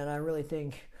environment. And I really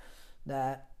think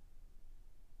that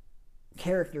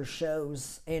character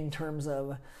shows in terms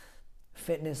of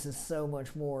fitness is so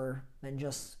much more than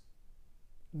just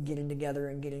getting together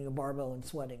and getting a barbell and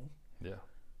sweating. Yeah.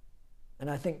 And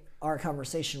I think our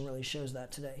conversation really shows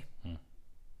that today.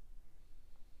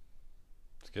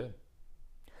 It's good.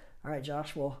 All right,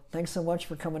 Josh. Well, thanks so much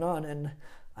for coming on, and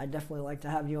I'd definitely like to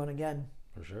have you on again.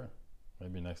 For sure.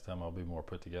 Maybe next time I'll be more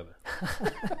put together.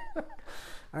 All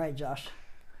right, Josh.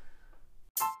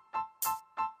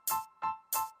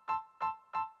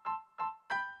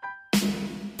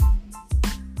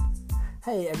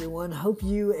 Hey everyone, hope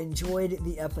you enjoyed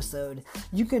the episode.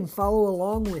 You can follow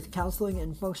along with Counseling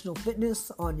and Functional Fitness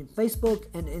on Facebook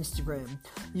and Instagram.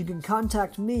 You can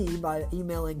contact me by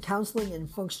emailing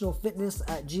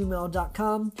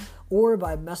counselingandfunctionalfitness@gmail.com or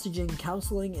by messaging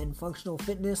Counseling and Functional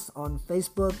Fitness on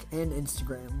Facebook and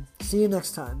Instagram. See you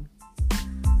next time.